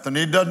of death. And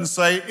He doesn't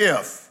say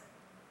if,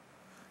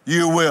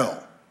 you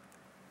will.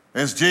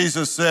 As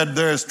Jesus said,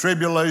 there is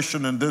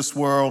tribulation in this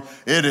world.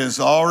 It is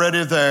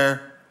already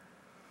there.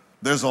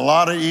 There's a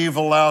lot of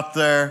evil out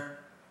there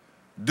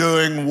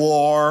doing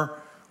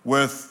war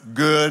with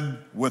good,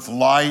 with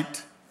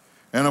light.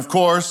 And of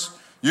course,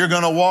 you're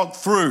going to walk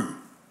through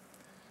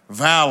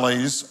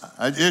valleys,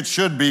 it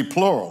should be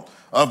plural,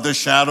 of the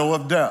shadow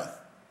of death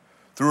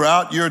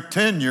throughout your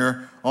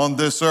tenure on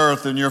this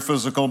earth in your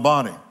physical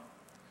body.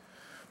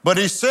 But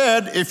He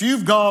said, if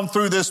you've gone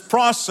through this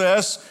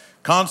process,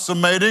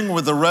 consummating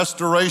with the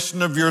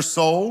restoration of your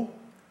soul,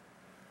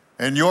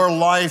 and your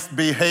life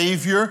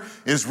behavior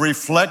is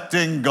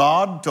reflecting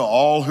God to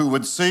all who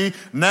would see,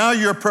 now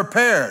you're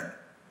prepared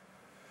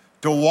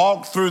to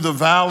walk through the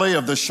valley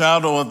of the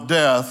shadow of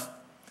death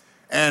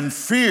and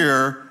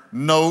fear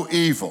no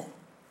evil.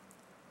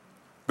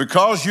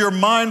 Because you're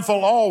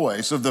mindful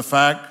always of the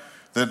fact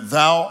that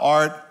Thou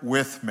art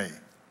with me.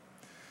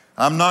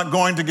 I'm not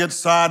going to get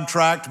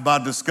sidetracked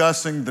by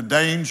discussing the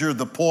danger,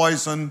 the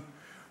poison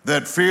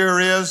that fear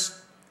is.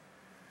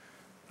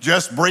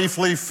 Just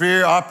briefly,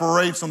 fear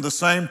operates on the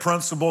same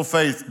principle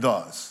faith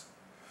does.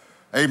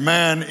 A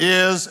man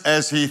is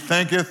as he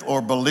thinketh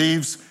or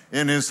believes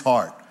in his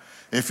heart.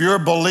 If you're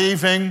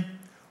believing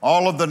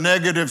all of the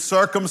negative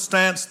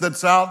circumstance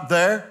that's out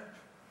there,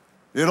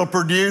 it'll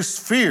produce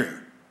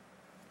fear.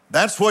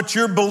 That's what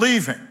you're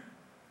believing.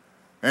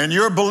 And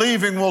your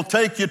believing will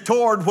take you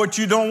toward what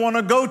you don't want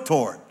to go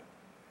toward.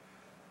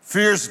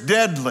 Fear's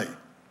deadly.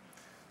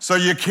 So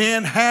you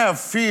can't have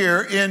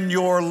fear in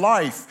your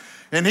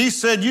life. And he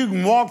said you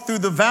can walk through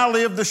the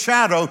valley of the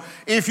shadow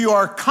if you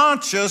are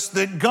conscious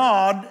that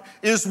God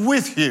is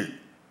with you.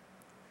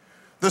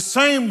 The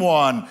same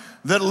one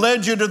that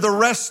led you to the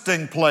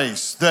resting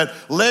place, that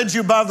led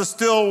you by the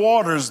still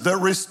waters, that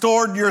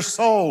restored your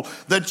soul,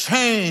 that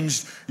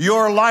changed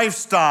your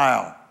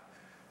lifestyle.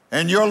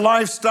 And your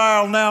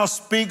lifestyle now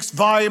speaks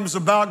volumes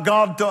about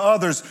God to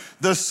others.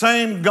 The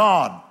same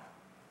God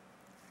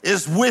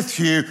is with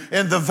you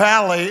in the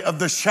valley of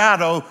the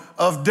shadow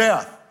of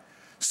death.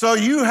 So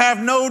you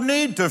have no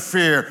need to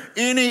fear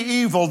any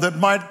evil that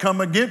might come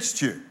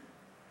against you.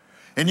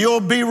 And you'll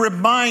be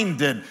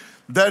reminded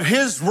that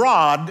his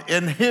rod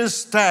and his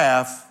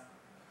staff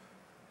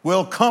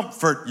will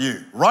comfort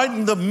you right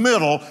in the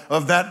middle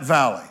of that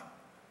valley.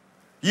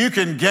 You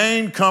can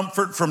gain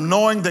comfort from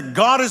knowing that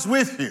God is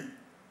with you.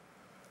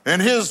 And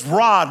his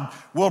rod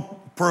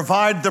will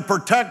provide the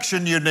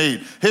protection you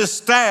need. His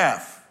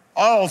staff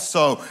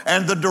also,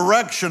 and the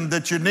direction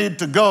that you need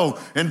to go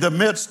in the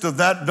midst of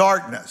that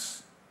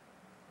darkness.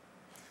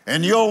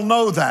 And you'll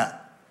know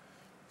that.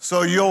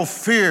 So you'll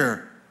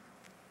fear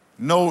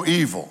no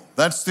evil.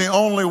 That's the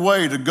only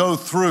way to go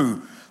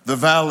through the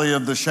valley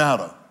of the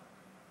shadow.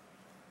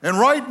 And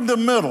right in the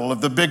middle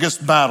of the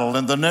biggest battle,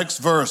 in the next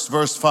verse,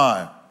 verse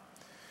 5,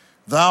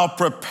 thou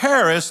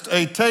preparest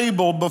a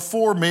table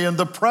before me in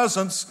the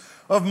presence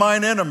of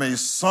mine enemies.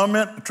 Some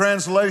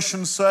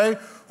translations say,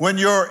 when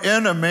your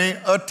enemy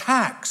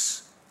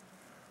attacks.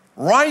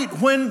 Right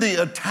when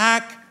the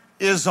attack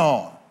is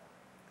on.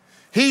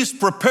 He's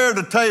prepared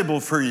a table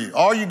for you.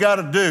 All you got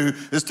to do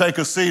is take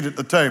a seat at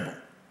the table.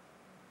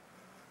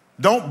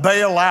 Don't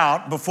bail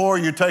out before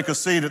you take a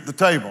seat at the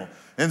table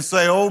and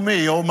say, oh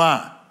me, oh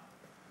my.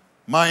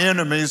 My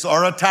enemies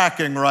are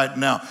attacking right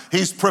now.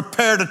 He's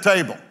prepared a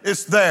table.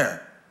 It's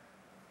there.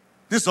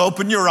 Just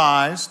open your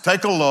eyes,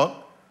 take a look.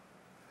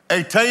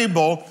 A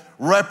table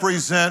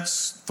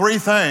represents three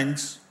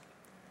things.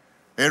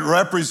 It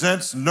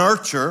represents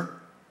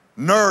nurture,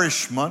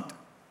 nourishment,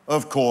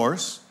 of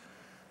course.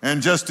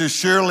 And just as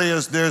surely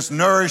as there's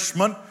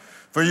nourishment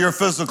for your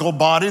physical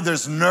body,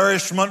 there's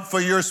nourishment for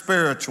your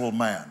spiritual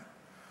man.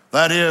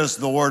 That is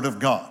the Word of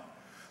God.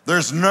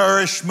 There's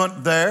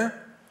nourishment there.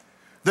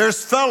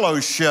 There's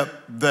fellowship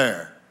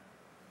there.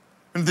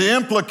 And the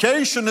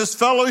implication is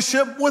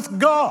fellowship with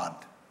God.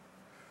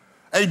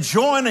 A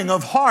joining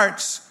of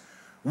hearts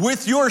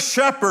with your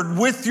shepherd,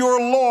 with your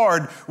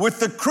Lord, with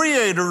the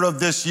creator of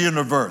this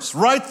universe.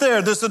 Right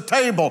there, there's a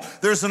table,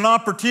 there's an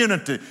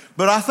opportunity.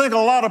 But I think a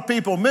lot of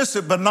people miss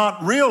it, but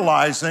not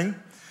realizing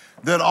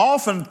that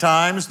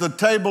oftentimes the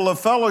table of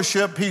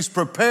fellowship he's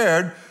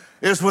prepared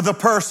is with a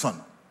person.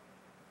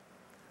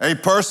 A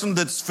person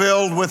that's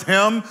filled with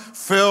him,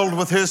 filled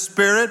with his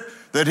spirit,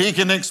 that he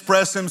can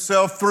express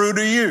himself through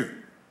to you.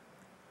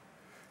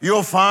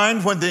 You'll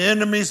find when the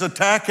enemy's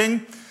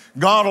attacking,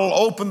 God will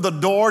open the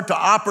door to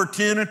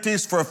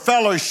opportunities for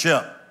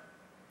fellowship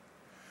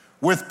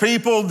with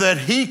people that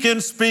he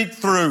can speak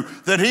through,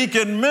 that he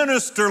can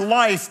minister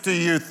life to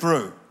you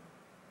through.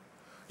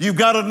 You've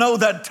got to know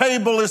that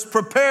table is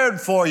prepared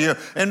for you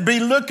and be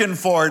looking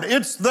for it.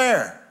 It's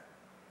there.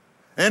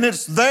 And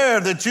it's there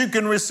that you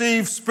can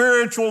receive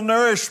spiritual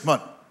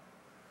nourishment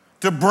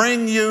to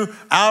bring you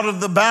out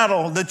of the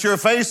battle that you're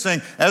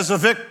facing as a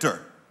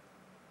victor.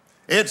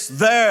 It's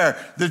there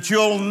that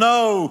you'll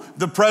know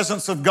the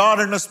presence of God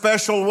in a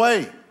special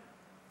way,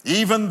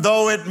 even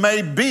though it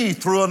may be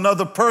through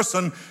another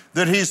person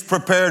that he's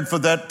prepared for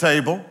that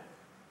table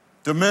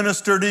to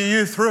minister to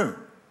you through.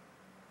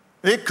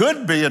 It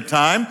could be a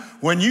time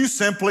when you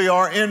simply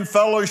are in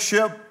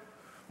fellowship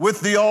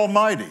with the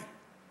Almighty.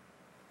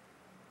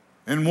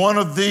 In one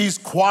of these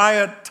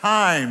quiet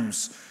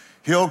times,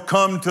 he'll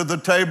come to the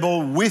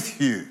table with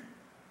you.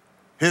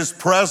 His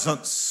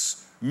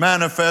presence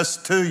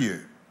manifests to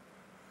you.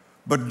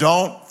 But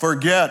don't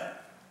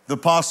forget the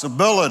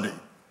possibility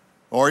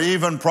or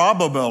even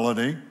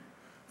probability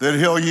that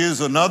he'll use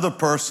another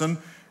person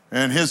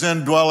and his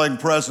indwelling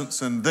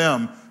presence in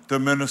them to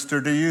minister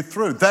to you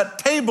through. That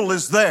table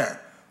is there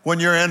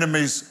when your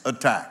enemies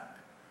attack.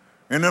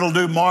 And it'll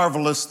do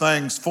marvelous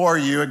things for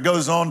you. It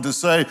goes on to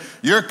say,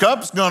 your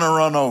cup's going to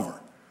run over.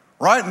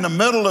 Right in the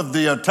middle of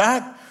the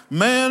attack,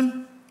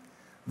 man,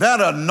 that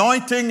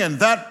anointing and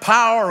that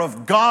power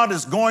of God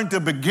is going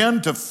to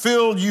begin to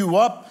fill you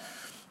up.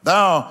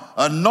 Thou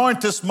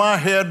anointest my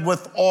head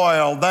with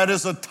oil. That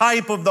is a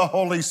type of the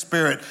Holy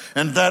Spirit.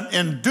 And that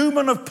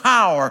endowment of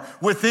power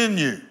within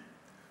you,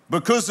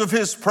 because of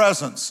his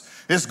presence,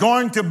 is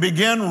going to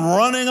begin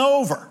running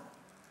over.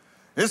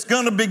 It's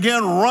going to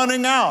begin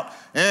running out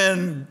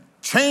and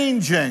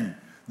changing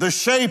the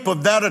shape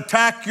of that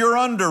attack you're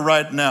under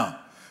right now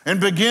and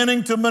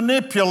beginning to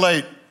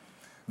manipulate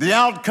the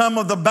outcome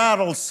of the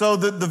battle so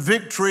that the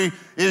victory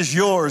is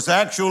yours.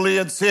 Actually,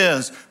 it's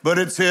his, but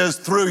it's his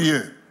through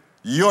you,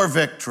 your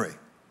victory.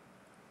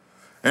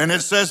 And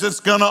it says it's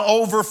going to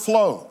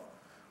overflow.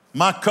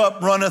 My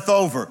cup runneth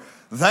over.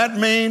 That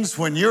means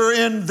when you're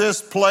in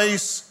this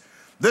place,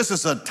 this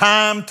is a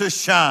time to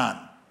shine.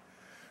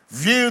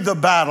 View the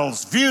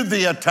battles, view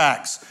the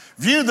attacks,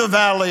 view the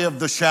valley of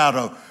the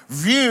shadow,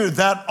 View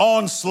that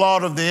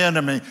onslaught of the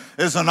enemy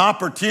as an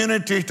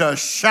opportunity to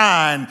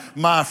shine,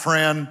 my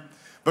friend,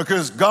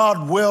 because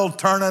God will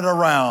turn it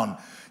around.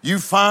 You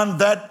find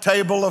that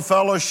table of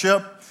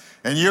fellowship,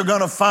 and you're going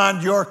to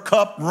find your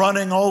cup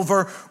running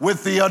over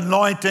with the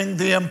anointing,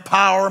 the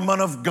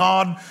empowerment of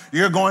God.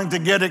 You're going to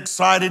get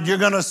excited. You're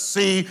going to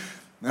see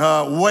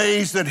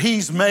ways that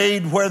He's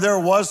made where there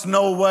was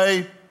no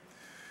way.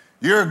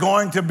 You're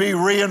going to be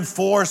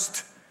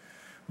reinforced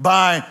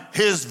by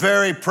His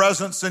very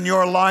presence in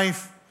your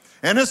life.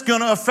 And it's going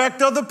to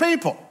affect other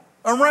people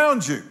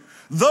around you.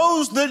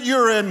 Those that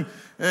you're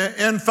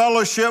in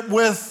fellowship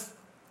with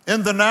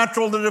in the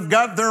natural that have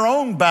got their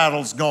own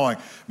battles going.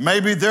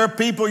 Maybe they're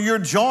people you're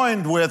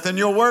joined with in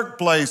your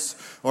workplace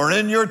or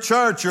in your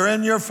church or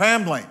in your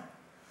family.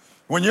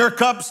 When your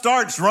cup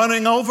starts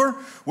running over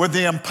with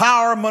the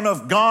empowerment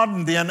of God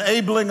and the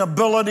enabling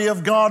ability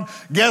of God,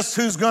 guess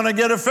who's going to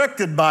get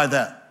affected by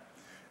that?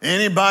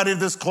 Anybody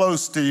that's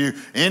close to you,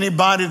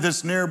 anybody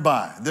that's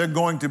nearby. They're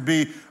going to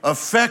be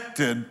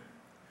affected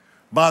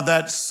by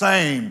that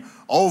same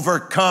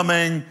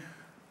overcoming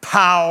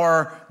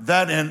power,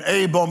 that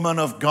enablement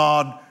of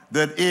God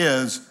that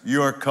is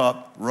your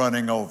cup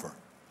running over.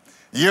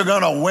 You're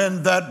going to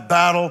win that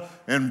battle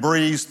and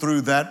breeze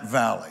through that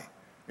valley.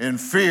 And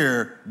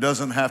fear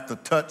doesn't have to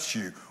touch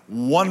you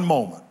one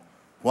moment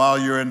while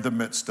you're in the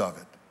midst of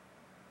it.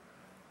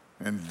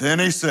 And then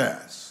he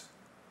says,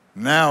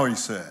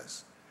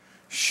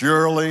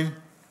 surely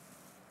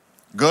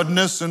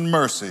goodness and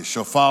mercy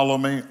shall follow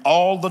me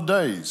all the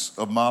days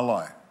of my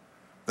life.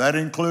 That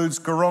includes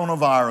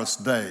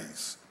coronavirus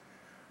days.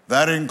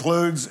 That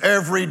includes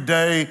every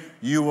day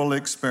you will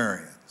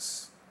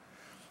experience.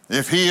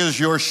 If He is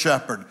your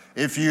shepherd,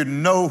 if you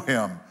know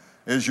Him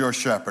as your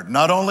shepherd,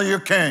 not only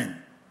your king,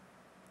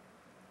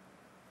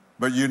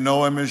 but you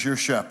know Him as your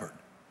shepherd,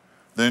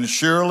 then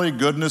surely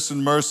goodness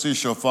and mercy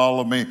shall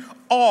follow me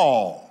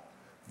all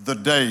the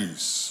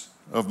days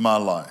of my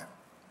life,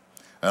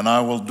 and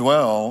I will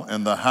dwell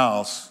in the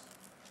house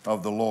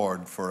of the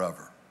Lord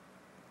forever.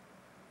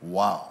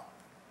 Wow.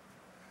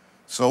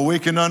 So we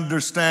can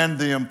understand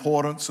the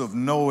importance of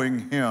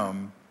knowing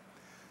Him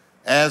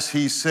as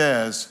He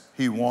says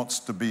He wants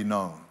to be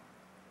known.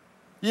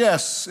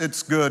 Yes,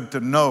 it's good to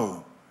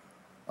know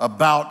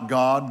about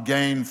God,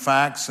 gain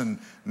facts and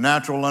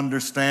natural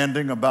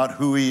understanding about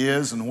who He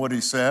is and what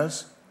He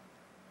says.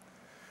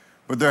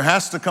 But there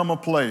has to come a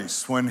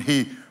place when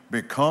He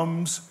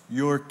becomes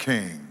your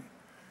king.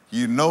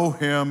 You know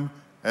Him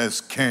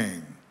as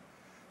king.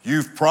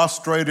 You've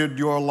prostrated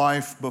your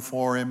life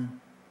before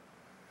Him.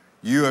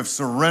 You have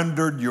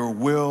surrendered your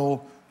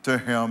will to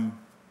Him,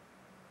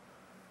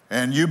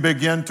 and you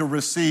begin to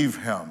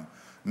receive Him,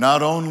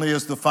 not only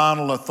as the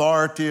final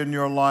authority in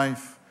your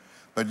life,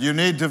 but you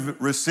need to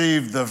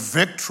receive the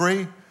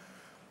victory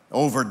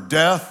over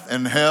death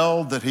and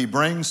hell that He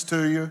brings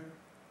to you.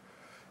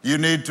 You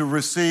need to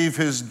receive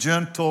His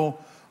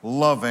gentle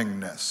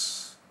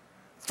lovingness,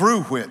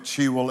 through which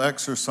He will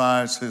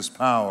exercise His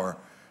power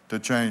to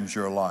change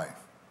your life.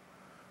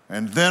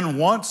 And then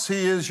once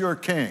He is your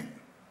King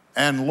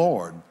and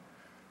Lord,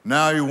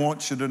 now He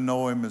wants you to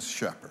know Him as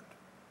shepherd.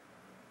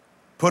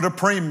 Put a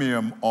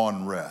premium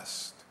on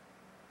rest,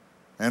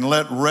 and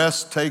let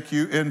rest take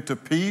you into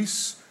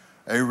peace,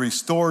 a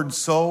restored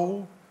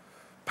soul,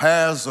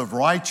 paths of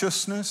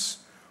righteousness.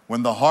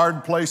 When the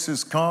hard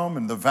places come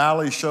and the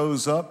valley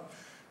shows up,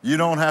 you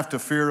don't have to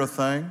fear a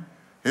thing.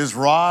 His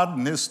rod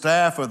and His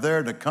staff are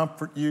there to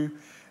comfort you.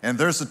 And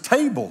there's a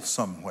table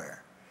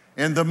somewhere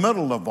in the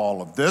middle of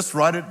all of this,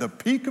 right at the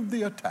peak of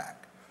the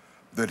attack,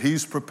 that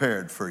He's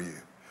prepared for you,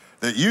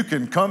 that you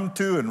can come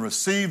to and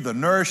receive the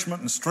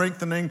nourishment and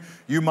strengthening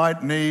you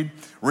might need,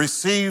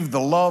 receive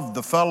the love,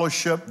 the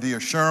fellowship, the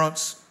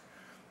assurance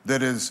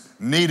that is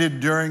needed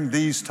during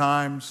these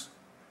times,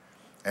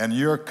 and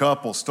your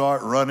cup will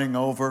start running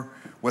over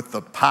with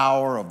the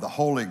power of the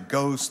Holy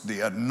Ghost, the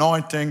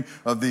anointing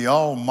of the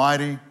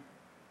Almighty,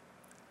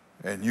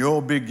 and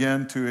you'll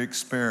begin to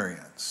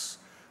experience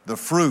the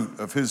fruit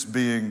of His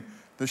being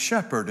the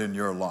shepherd in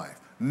your life,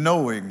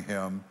 knowing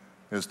Him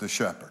as the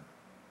shepherd.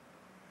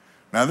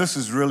 Now, this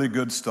is really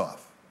good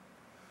stuff,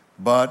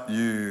 but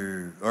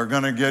you are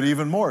going to get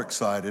even more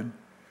excited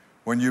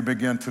when you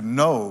begin to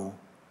know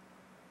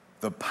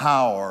the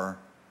power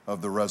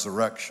of the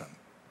resurrection.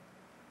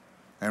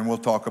 And we'll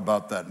talk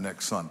about that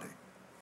next Sunday.